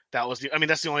 that's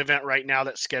the only event right now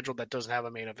that's scheduled that doesn't have a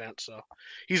main event. So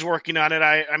he's working on it.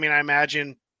 I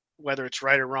imagine whether it's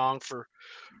right or wrong for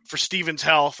Steven's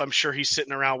health, I'm sure he's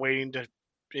sitting around waiting to,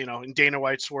 in Dana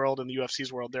White's world and the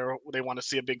UFC's world, they want to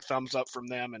see a big thumbs up from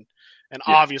them and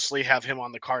obviously have him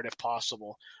on the card if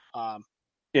possible.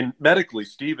 And medically,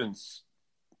 Steven's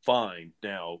fine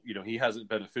now. He hasn't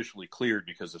been officially cleared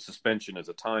because the suspension is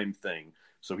a time thing.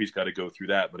 So he's got to go through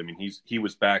that. But he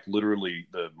was back literally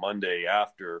the Monday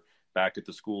after, back at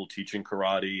the school teaching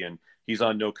karate, and he's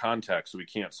on no contact, so he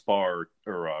can't spar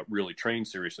or really train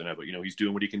seriously now. But he's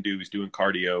doing what he can do. He's doing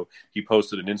cardio. He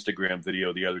posted an Instagram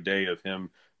video the other day of him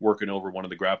working over one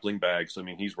of the grappling bags. So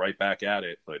he's right back at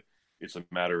it. But it's a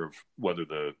matter of whether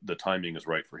the timing is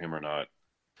right for him or not.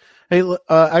 Hey,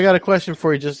 I got a question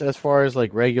for you, just as far as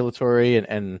regulatory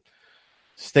and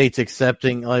states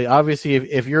accepting. Obviously,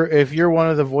 if you're one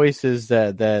of the voices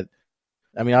that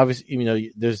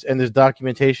obviously, there's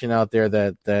documentation out there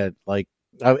that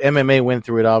MMA went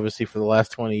through it obviously for the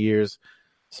last 20 years.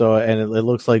 So, and it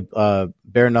looks like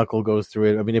bare knuckle goes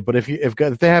through it. But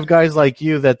if they have guys like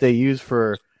you that they use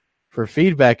for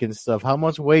feedback and stuff, how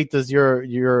much weight does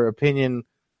your opinion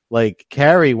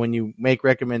carry when you make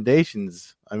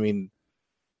recommendations? Is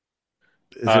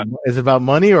it about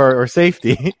money or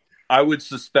safety? I would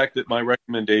suspect that my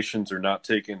recommendations are not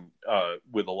taken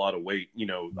with a lot of weight.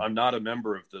 I'm not a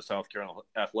member of the South Carolina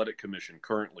Athletic Commission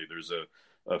currently. There's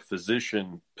a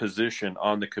physician position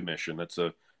on the commission. That's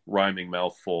a rhyming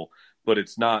mouthful, but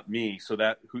it's not me. So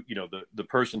that the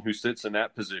person who sits in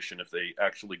that position, if they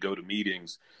actually go to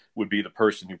meetings, would be the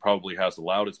person who probably has the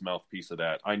loudest mouthpiece of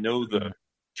that. I know the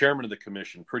chairman of the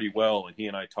commission pretty well, and he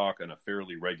and I talk on a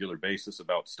fairly regular basis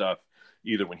about stuff.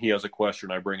 Either when he has a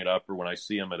question, I bring it up, or when I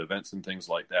see him at events and things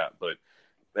like that. But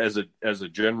as a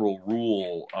general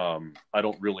rule, I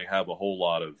don't really have a whole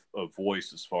lot of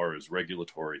voice as far as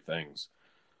regulatory things.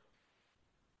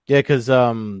 Yeah, because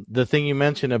the thing you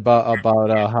mentioned about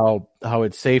how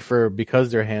it's safer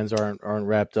because their hands aren't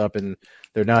wrapped up and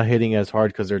they're not hitting as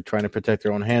hard because they're trying to protect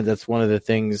their own hands. That's one of the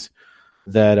things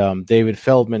that David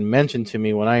Feldman mentioned to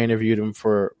me when I interviewed him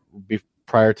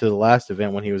prior to the last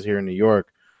event when he was here in New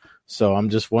York. So I'm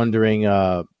just wondering,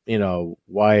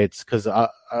 why it's because I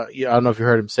don't know if you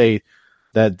heard him say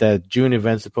that June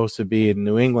event's supposed to be in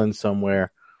New England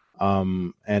somewhere,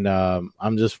 and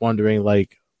I'm just wondering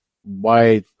like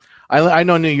why. I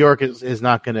know New York is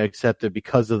not going to accept it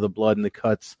because of the blood and the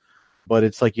cuts, but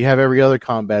it's like you have every other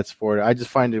combat sport. I just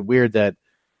find it weird that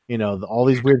all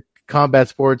these weird combat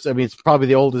sports. I mean, it's probably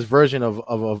the oldest version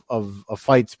of a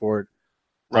fight sport,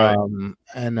 Right.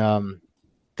 And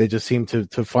they just seem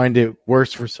to find it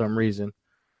worse for some reason.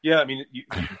 Yeah, I mean, you're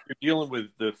dealing with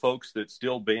the folks that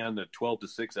still ban the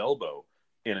 12-6 elbow,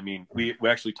 and I mean, we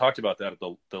actually talked about that at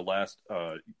the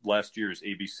last year's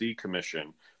ABC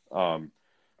commission,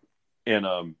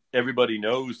 and everybody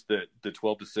knows that the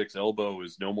 12-6 elbow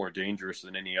is no more dangerous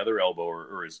than any other elbow,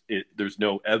 or there's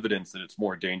no evidence that it's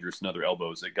more dangerous than other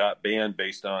elbows. It got banned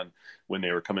based on when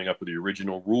they were coming up with the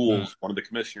original rules. One of the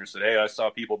commissioners said, "Hey, I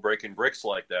saw people breaking bricks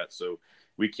like that, so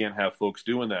we can't have folks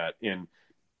doing that." And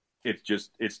it's just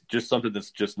something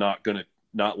that's just not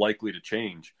likely to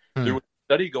change. There was a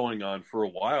study going on for a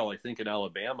while, I think in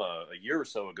Alabama a year or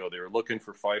so ago. They were looking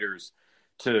for fighters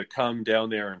to come down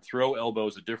there and throw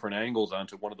elbows at different angles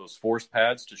onto one of those force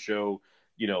pads to show,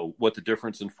 what the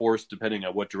difference in force depending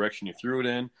on what direction you threw it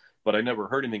in. But I never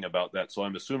heard anything about that, so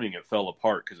I'm assuming it fell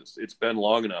apart because it's been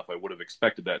long enough. I would have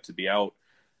expected that to be out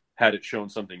had it shown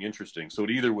something interesting. So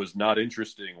it either was not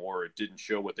interesting or it didn't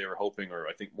show what they were hoping, or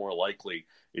I think more likely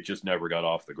it just never got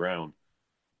off the ground.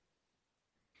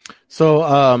 So,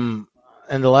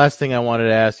 and the last thing I wanted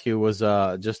to ask you was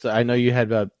I know you had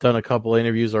done a couple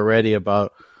interviews already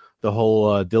about the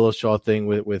whole Dillashaw thing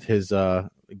with his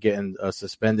getting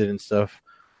suspended and stuff.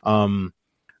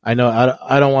 I know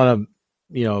I don't want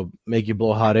to make you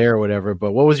blow hot air or whatever,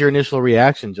 but what was your initial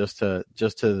reaction just to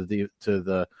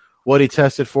the what he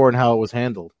tested for and how it was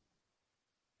handled?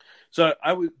 So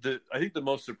I think the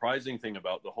most surprising thing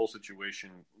about the whole situation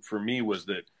for me was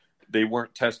that they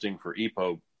weren't testing for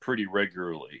EPO pretty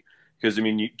regularly. Because, I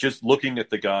mean, just looking at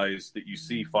the guys that you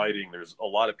see fighting, there's a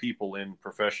lot of people in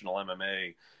professional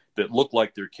MMA that look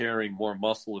like they're carrying more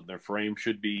muscle than their frame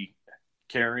should be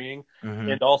carrying,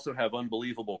 and also have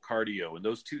unbelievable cardio. And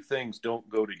those two things don't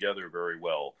go together very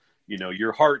well.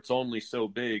 Your heart's only so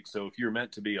big. So if you're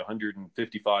meant to be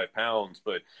 155 pounds,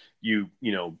 but you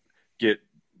get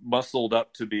muscled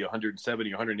up to be 170,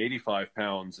 185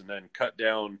 pounds and then cut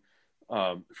down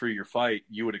for your fight,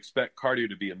 you would expect cardio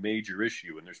to be a major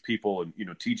issue. And there's people, and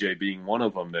TJ being one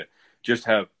of them, that just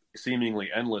have seemingly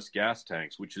endless gas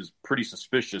tanks, which is pretty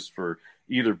suspicious for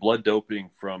either blood doping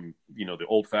from the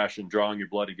old-fashioned drawing your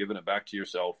blood and giving it back to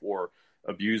yourself, or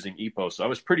abusing EPO. So I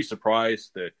was pretty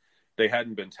surprised that they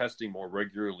hadn't been testing more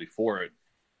regularly for it.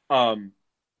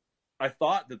 I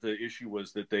thought that the issue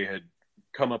was that they had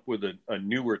come up with a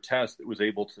newer test that was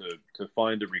able to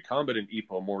find a recombinant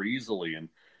EPO more easily. And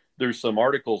there's some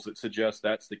articles that suggest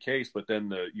that's the case, but then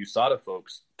the USADA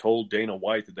folks told Dana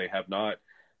White that they have not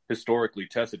historically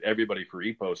tested everybody for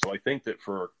EPO. So I think that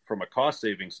from a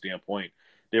cost-saving standpoint,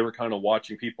 they were kind of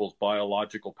watching people's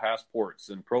biological passports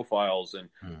and profiles and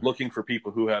looking for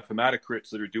people who have hematocrits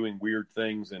that are doing weird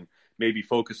things and maybe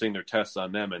focusing their tests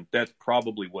on them. And that's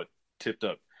probably what tripped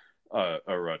up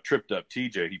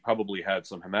TJ. He probably had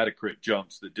some hematocrit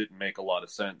jumps that didn't make a lot of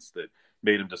sense that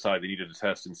made him decide they needed to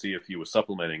test and see if he was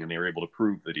supplementing, and they were able to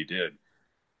prove that he did.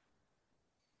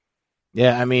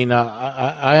 Yeah, I mean,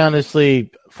 I honestly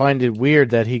find it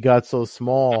weird that he got so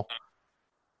small.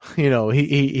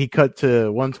 He cut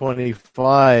to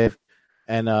 125,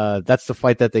 and that's the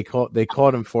fight that they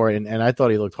caught him for, and I thought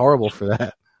he looked horrible for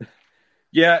that.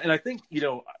 Yeah, and I think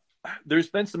there's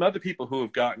been some other people who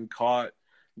have gotten caught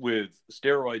with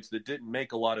steroids that didn't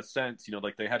make a lot of sense.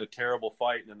 Like they had a terrible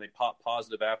fight and then they popped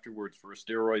positive afterwards for a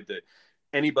steroid that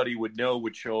anybody would know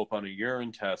would show up on a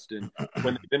urine test. And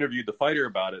when they've interviewed the fighter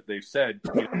about it, they've said,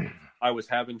 I was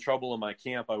having trouble in my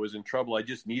camp. I was in trouble. I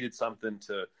just needed something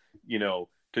to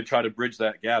try to bridge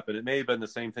that gap. And it may have been the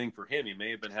same thing for him. He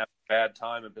may have been having a bad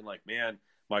time and been like, man,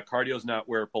 my cardio's not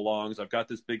where it belongs. I've got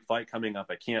this big fight coming up.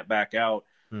 I can't back out.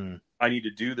 I need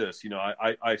to do this.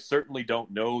 I certainly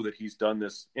don't know that he's done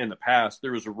this in the past.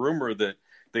 There was a rumor that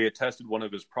they had tested one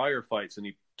of his prior fights and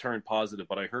he turned positive,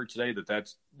 but I heard today that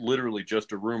that's literally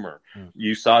just a rumor.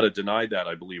 USADA denied that,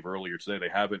 I believe, earlier today. They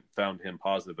haven't found him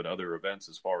positive at other events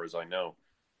as far as I know.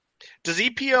 Does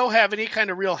EPO have any kind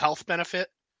of real health benefit?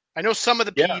 I know some of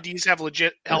the PEDs have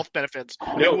legit health benefits.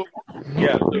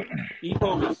 Yeah, so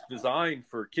EPO is designed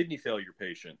for kidney failure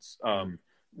patients.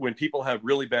 When people have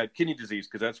really bad kidney disease,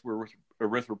 because that's where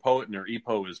erythropoietin or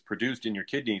EPO is produced in your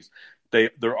kidneys,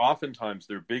 they're oftentimes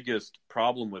their biggest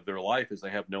problem with their life is they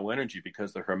have no energy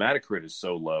because their hematocrit is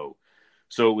so low.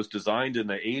 So it was designed in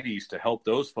the 80s to help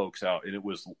those folks out, and it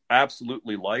was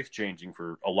absolutely life-changing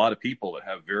for a lot of people that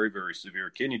have very, very severe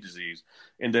kidney disease.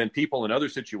 And then people in other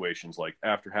situations, like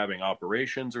after having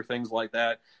operations or things like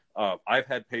that, I've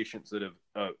had patients that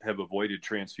have avoided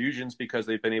transfusions because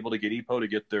they've been able to get EPO to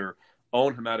get their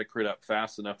own hematocrit up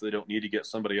fast enough they don't need to get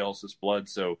somebody else's blood.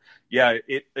 So yeah,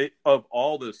 it of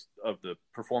all this of the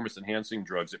performance enhancing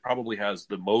drugs, it probably has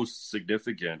the most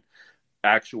significant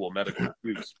actual medical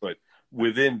use. But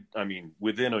within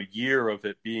a year of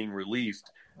it being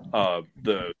released,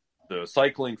 the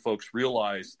cycling folks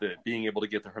realized that being able to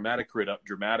get their hematocrit up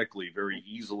dramatically, very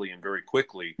easily and very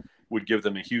quickly would give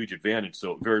them a huge advantage.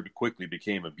 So it very quickly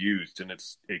became abused, and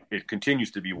it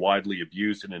continues to be widely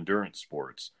abused in endurance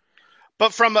sports.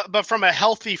 But from a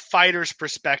healthy fighter's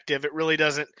perspective, it really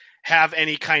doesn't have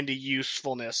any kind of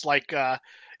usefulness. Like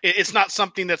it's not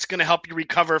something that's going to help you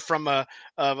recover from a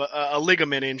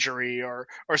ligament injury or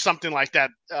something like that.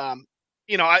 I'm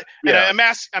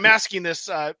asking this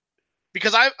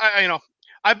because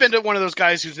I've been to one of those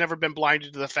guys who's never been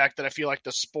blinded to the fact that I feel like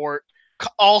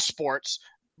all sports,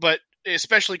 but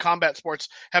especially combat sports,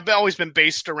 have always been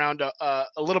based around a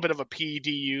little bit of a PED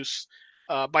use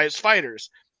by its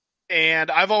fighters. And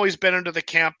I've always been under the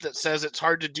camp that says it's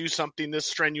hard to do something this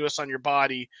strenuous on your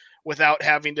body without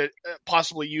having to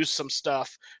possibly use some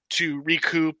stuff to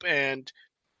recoup and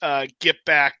get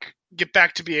back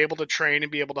to be able to train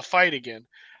and be able to fight again.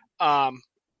 And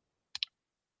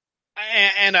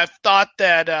I've thought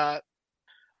that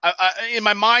in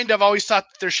my mind, I've always thought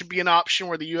that there should be an option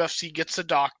where the UFC gets a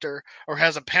doctor or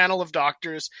has a panel of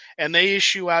doctors, and they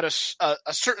issue out a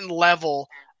certain level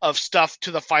of stuff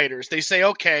to the fighters. They say,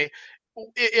 okay,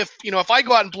 if I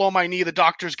go out and blow my knee, the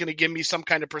doctor's going to give me some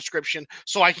kind of prescription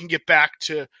so I can get back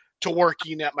to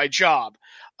working at my job.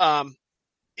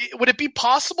 Would it be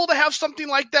possible to have something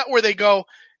like that where they go,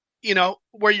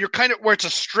 where where it's a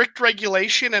strict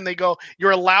regulation and they go, you're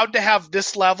allowed to have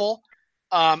this level,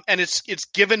 and it's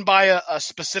given by a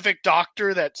specific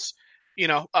doctor that's,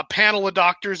 a panel of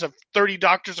doctors of 30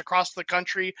 doctors across the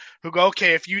country who go,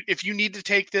 okay, if you need to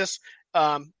take this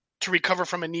to recover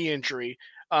from a knee injury,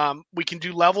 we can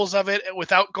do levels of it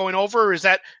without going over, or is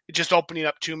that just opening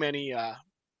up too many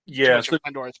so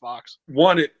Pandora's box?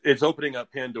 One, it's opening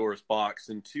up Pandora's box,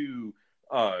 and two,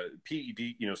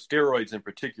 PED, steroids in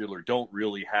particular don't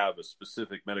really have a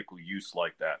specific medical use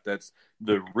like that. That's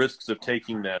the risks of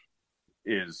taking them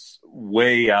is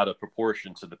way out of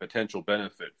proportion to the potential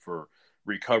benefit for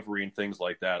recovery and things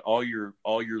like that. All you're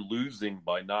losing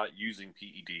by not using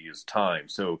PED is time.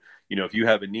 So, if you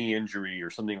have a knee injury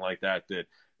or something like that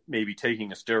maybe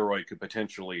taking a steroid could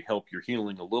potentially help your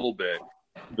healing a little bit,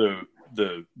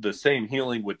 the same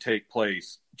healing would take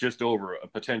place just over a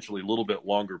potentially a little bit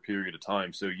longer period of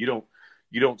time. So you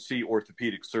don't see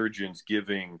orthopedic surgeons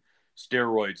giving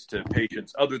steroids to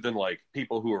patients other than like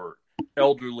people who are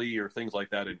elderly or things like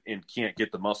that and can't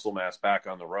get the muscle mass back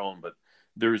on their own. But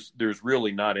there's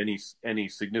really not any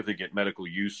significant medical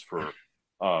use for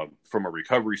from a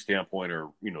recovery standpoint or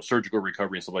surgical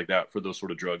recovery and stuff like that for those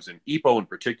sort of drugs. And EPO in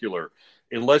particular,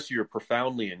 unless you're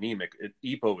profoundly anemic,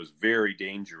 EPO is very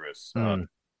dangerous.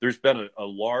 There's been a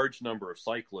large number of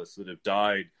cyclists that have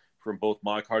died from both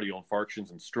myocardial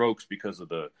infarctions and strokes because of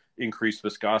the increased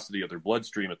viscosity of their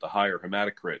bloodstream at the higher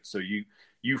hematocrit. So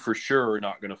you for sure are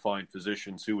not going to find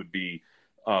physicians who would be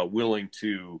willing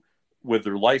to, with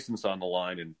their license on the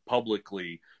line and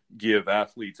publicly give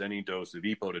athletes any dose of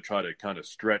EPO to try to kind of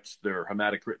stretch their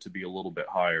hematocrit to be a little bit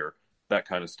higher, that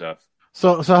kind of stuff.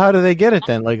 So how do they get it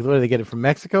then? Like, do they get it from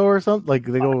Mexico or something? Like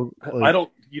they go? Like... I don't.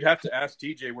 You'd have to ask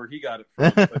TJ where he got it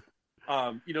from.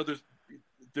 But,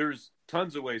 there's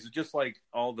tons of ways. It's just like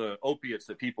all the opiates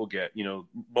that people get.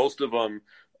 Most of them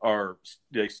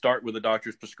they start with a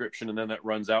doctor's prescription and then that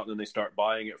runs out, and then they start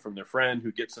buying it from their friend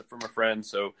who gets it from a friend.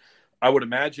 So I would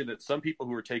imagine that some people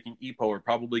who are taking EPO are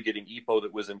probably getting EPO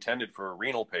that was intended for a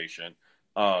renal patient,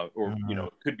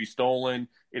 it could be stolen.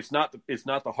 It's not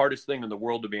the hardest thing in the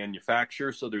world to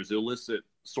manufacture, so there's illicit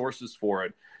sources for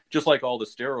it. Just like all the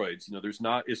steroids, there's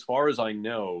not, as far as I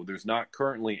know, there's not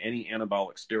currently any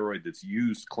anabolic steroid that's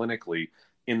used clinically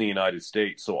in the United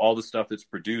States. So all the stuff that's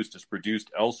produced is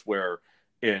produced elsewhere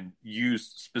and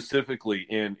used specifically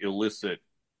in illicit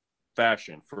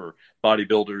fashion for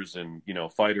bodybuilders and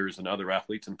fighters and other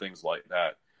athletes and things like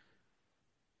that.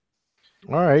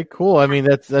 All right, cool. I mean,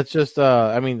 that's just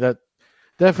that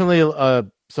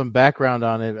definitely some background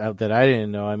on it that I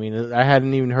didn't know. I mean, I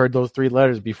hadn't even heard those 3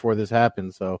 letters before this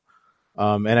happened. So,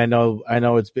 and I know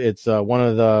it's one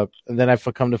of the, and then I've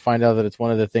come to find out that it's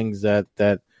one of the things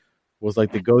that was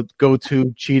like the go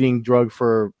to cheating drug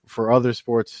for other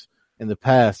sports in the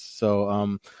past.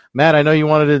 So, Matt, I know you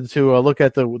wanted to look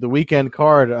at the weekend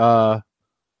card.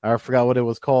 I forgot what it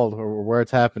was called or where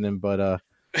it's happening, but go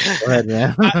ahead,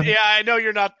 man. Yeah, I know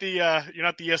you're not the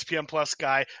ESPN Plus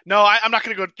guy. No, I'm not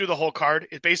going to go through the whole card.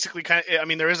 It basically I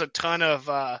mean, there is a ton of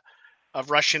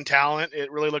Russian talent.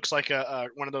 It really looks like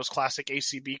one of those classic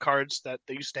ACB cards that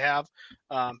they used to have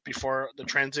before the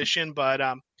transition. But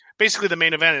basically, the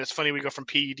main event. It's funny we go from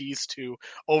PEDs to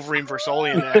Overeem versus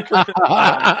Olenek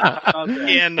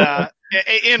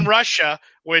in Russia,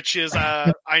 which is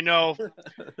I know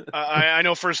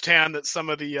firsthand that some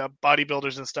of the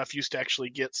bodybuilders and stuff used to actually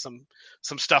get some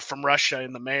stuff from Russia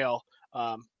in the mail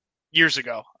years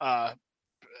ago.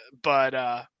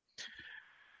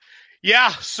 Yeah,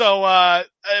 so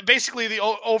basically the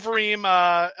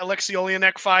Overeem Alexei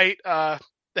Olenek fight, the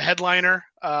headliner,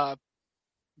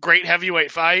 great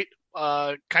heavyweight fight,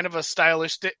 kind of a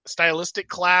stylistic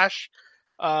clash.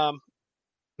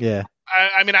 Yeah.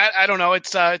 I mean, I don't know.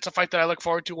 It's a fight that I look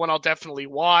forward to. One I'll definitely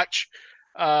watch.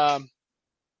 As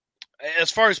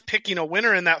far as picking a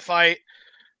winner in that fight,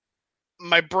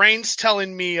 my brain's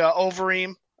telling me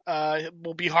Overeem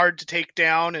will be hard to take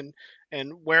down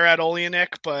and wear at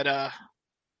Olenek, but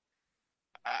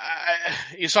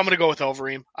so I'm going to go with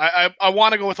Overeem. I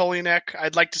want to go with Olenek.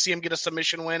 I'd like to see him get a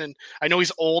submission win, and I know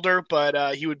he's older,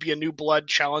 but he would be a new blood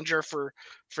challenger for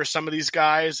some of these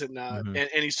guys, and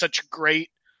he's such great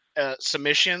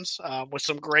submissions with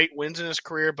some great wins in his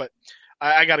career. But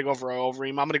I got to go for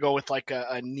Overeem. I'm going to go with like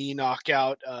a knee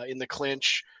knockout in the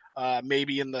clinch,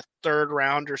 maybe in the 3rd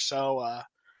round or so,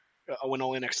 when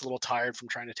Olenek's a little tired from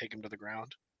trying to take him to the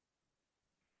ground.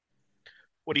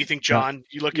 What do you think, John?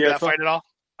 You look at that fight at all?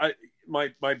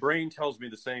 My brain tells me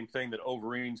the same thing, that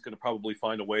Overeem's going to probably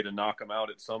find a way to knock him out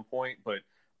at some point. But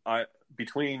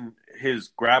between his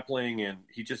grappling and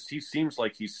he seems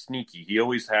like he's sneaky. He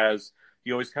always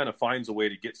kind of finds a way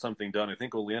to get something done. I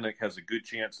think Olenek has a good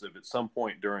chance of at some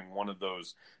point during one of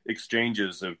those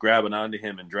exchanges of grabbing onto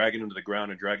him and dragging him to the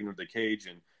ground and dragging him to the cage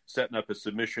and setting up a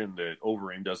submission that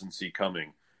Overeem doesn't see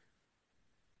coming.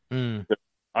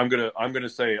 I'm gonna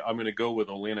say I'm gonna go with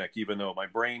Olenek, even though my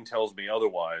brain tells me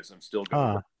otherwise. I'm still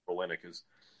going with Olenek.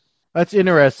 That's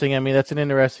interesting. I mean, that's an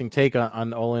interesting take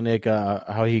on Olenek,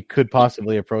 how he could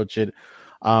possibly approach it.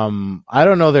 I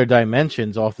don't know their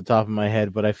dimensions off the top of my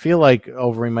head, but I feel like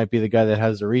Overeem might be the guy that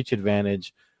has the reach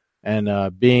advantage,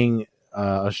 and being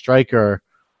a striker.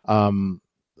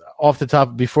 Off the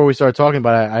top, before we start talking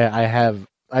about it,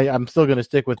 I'm still going to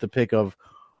stick with the pick of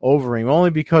Overeem,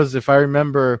 only because if I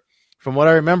remember. From what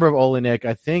I remember of Olenek,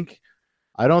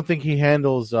 I don't think he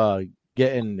handles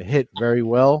getting hit very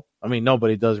well. I mean,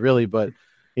 nobody does really, but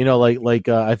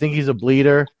I think he's a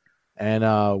bleeder,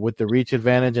 and with the reach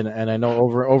advantage, and I know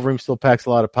Overeem still packs a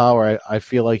lot of power. I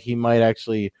feel like he might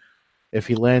actually, if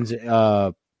he lands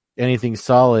anything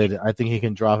solid, I think he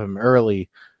can drop him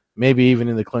early, maybe even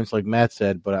in the clinch, like Matt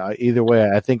said. But either way,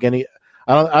 I think I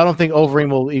don't think Overeem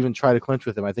will even try to clinch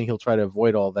with him. I think he'll try to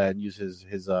avoid all that and use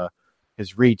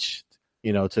his reach,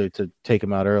 to take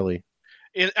him out early.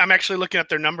 I'm actually looking at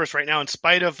their numbers right now. In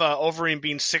spite of Overeem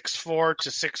being 6'4" to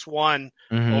 6'1"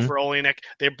 over Olenek,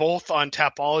 they're both on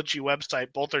Tapology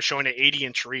website. Both are showing an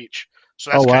 80-inch reach. So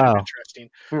that's kind of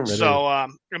interesting. So, I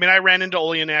mean, I ran into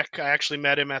Olenek. I actually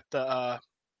met him at the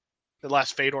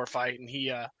last Fedor fight, and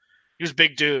he was a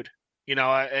big dude.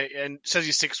 And says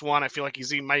he's 6'1". I feel like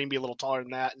he might even be a little taller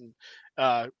than that,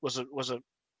 and was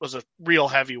a real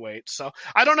heavyweight. So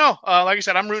I don't know. Like I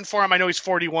said, I'm rooting for him. I know he's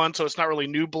 41, so it's not really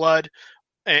new blood,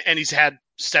 and he's had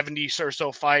 70 or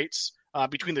so fights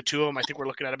between the two of them. I think we're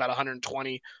looking at about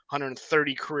 120,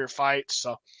 130 career fights.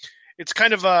 So it's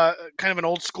kind of an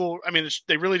old school. I mean,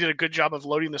 they really did a good job of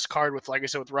loading this card with, like I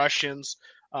said, with Russians.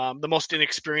 The most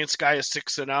inexperienced guy is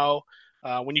 6-0.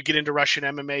 When you get into Russian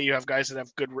MMA, you have guys that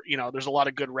have good. There's a lot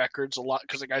of good records. A lot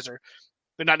because the guys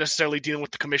they're not necessarily dealing with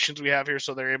the commissions we have here,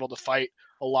 so they're able to fight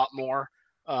a lot more.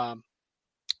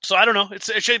 So I don't know.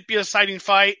 It should be an exciting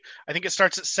fight. I think it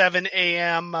starts at 7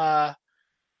 a.m.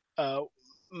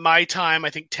 My time. I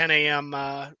think 10 a.m.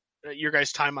 Your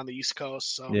guys' time on the East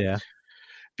Coast. So yeah,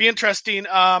 be interesting.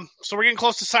 So we're getting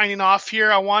close to signing off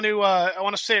here. I want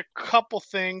to say a couple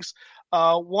things.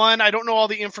 One, I don't know all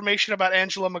the information about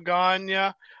Angela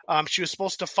Magana. She was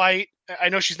supposed to fight. I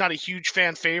know she's not a huge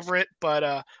fan favorite,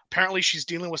 but apparently she's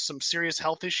dealing with some serious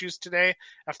health issues today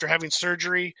after having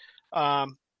surgery.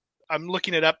 I'm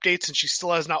looking at updates, and she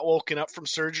still has not woken up from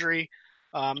surgery.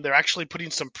 They're actually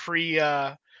putting some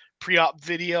pre-op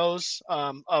videos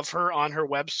of her on her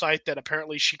website that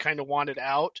apparently she kind of wanted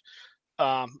out.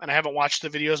 And I haven't watched the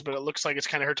videos, but it looks like it's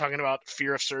kind of her talking about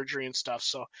fear of surgery and stuff.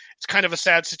 So it's kind of a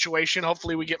sad situation.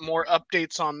 Hopefully we get more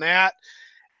updates on that.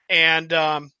 And,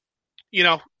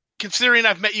 considering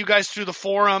I've met you guys through the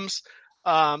forums,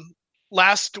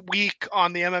 last week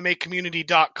on the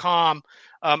MMAcommunity.com,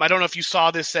 I don't know if you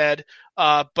saw this, Ed,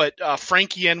 but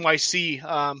Frankie NYC,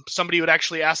 somebody who had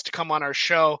actually asked to come on our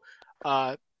show,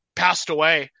 passed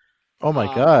away. Oh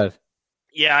my God.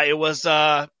 Yeah, it was,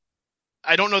 I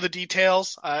don't know the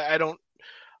details.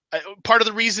 Part of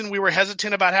the reason we were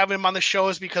hesitant about having him on the show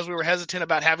is because we were hesitant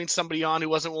about having somebody on who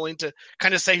wasn't willing to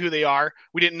kind of say who they are.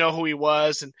 We didn't know who he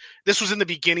was. And this was in the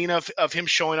beginning of him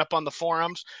showing up on the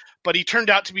forums, but he turned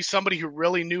out to be somebody who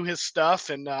really knew his stuff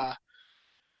and,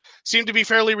 seemed to be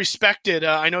fairly respected.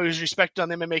 I know he was respected on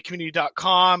the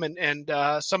MMAcommunity.com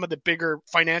and some of the bigger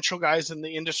financial guys in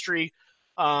the industry.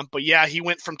 But yeah, he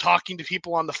went from talking to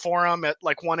people on the forum at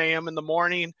like 1 a.m. in the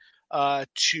morning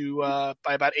to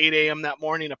by about 8 a.m. that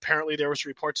morning. Apparently there was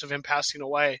reports of him passing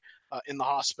away in the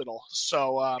hospital.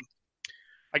 So I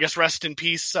guess rest in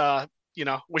peace.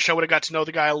 Wish I would have got to know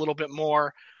the guy a little bit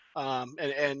more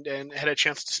and had a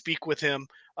chance to speak with him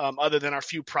other than our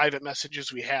few private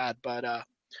messages we had. But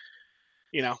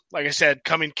like I said,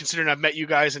 considering I've met you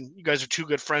guys and you guys are two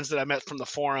good friends that I met from the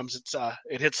forums,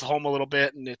 it hits home a little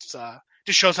bit, and it's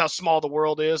just shows how small the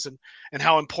world is and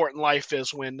how important life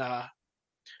is when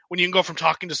you can go from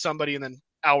talking to somebody and then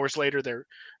hours later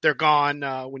they're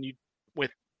gone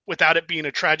without it being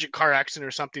a tragic car accident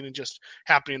or something and just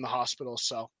happening in the hospital.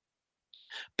 So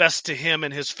best to him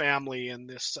and his family in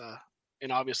this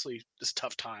and obviously this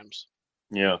tough times.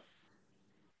 Yeah.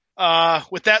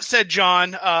 With that said,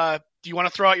 John, do you want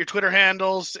to throw out your Twitter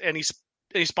handles, any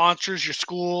sponsors, your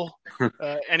school,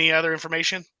 any other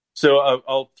information? So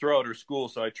I'll throw out our school.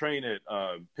 So I train at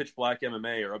Pitch Black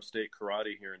MMA or Upstate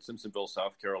Karate here in Simpsonville,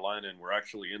 South Carolina, and we're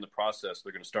actually in the process.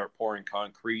 They're going to start pouring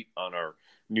concrete on our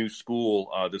new school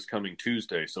this coming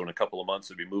Tuesday. So in a couple of months,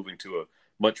 we'll be moving to a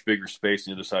much bigger space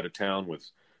on the other side of town with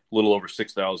a little over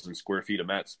 6,000 square feet of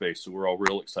mat space. So we're all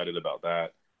real excited about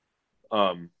that.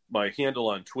 My handle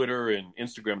on Twitter and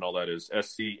Instagram and all that is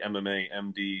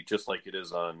SCMMAMD, just like it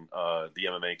is on the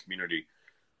MMA community.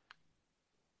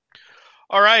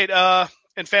 All right.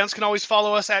 And fans can always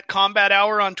follow us at Combat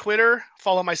Hour on Twitter.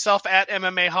 Follow myself at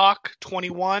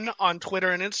MMAHawk21 on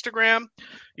Twitter and Instagram.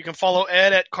 You can follow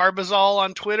Ed at Carbazol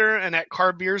on Twitter and at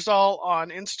Carbeerzol on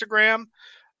Instagram.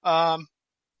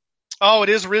 It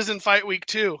is Risen Fight Week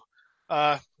too.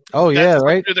 Right.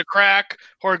 Through the crack,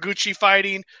 Horiguchi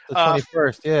fighting. The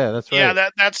 21st. Yeah, that's right. Yeah,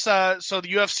 that's so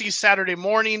the UFC Saturday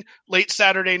morning, late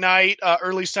Saturday night,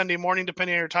 early Sunday morning,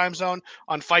 depending on your time zone.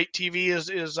 On Fight TV is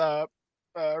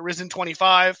Risen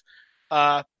 25.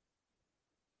 Don't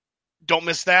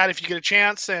miss that if you get a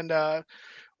chance, and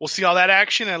we'll see all that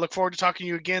action. I look forward to talking to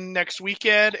you again next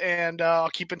weekend, and I'll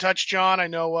keep in touch, John. I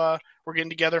know we're getting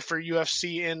together for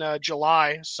UFC in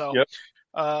July, so yep.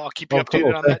 I'll keep you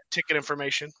updated on that ticket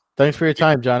information. Thanks for your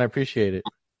time, John. I appreciate it.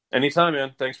 Anytime,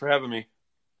 man. Thanks for having me.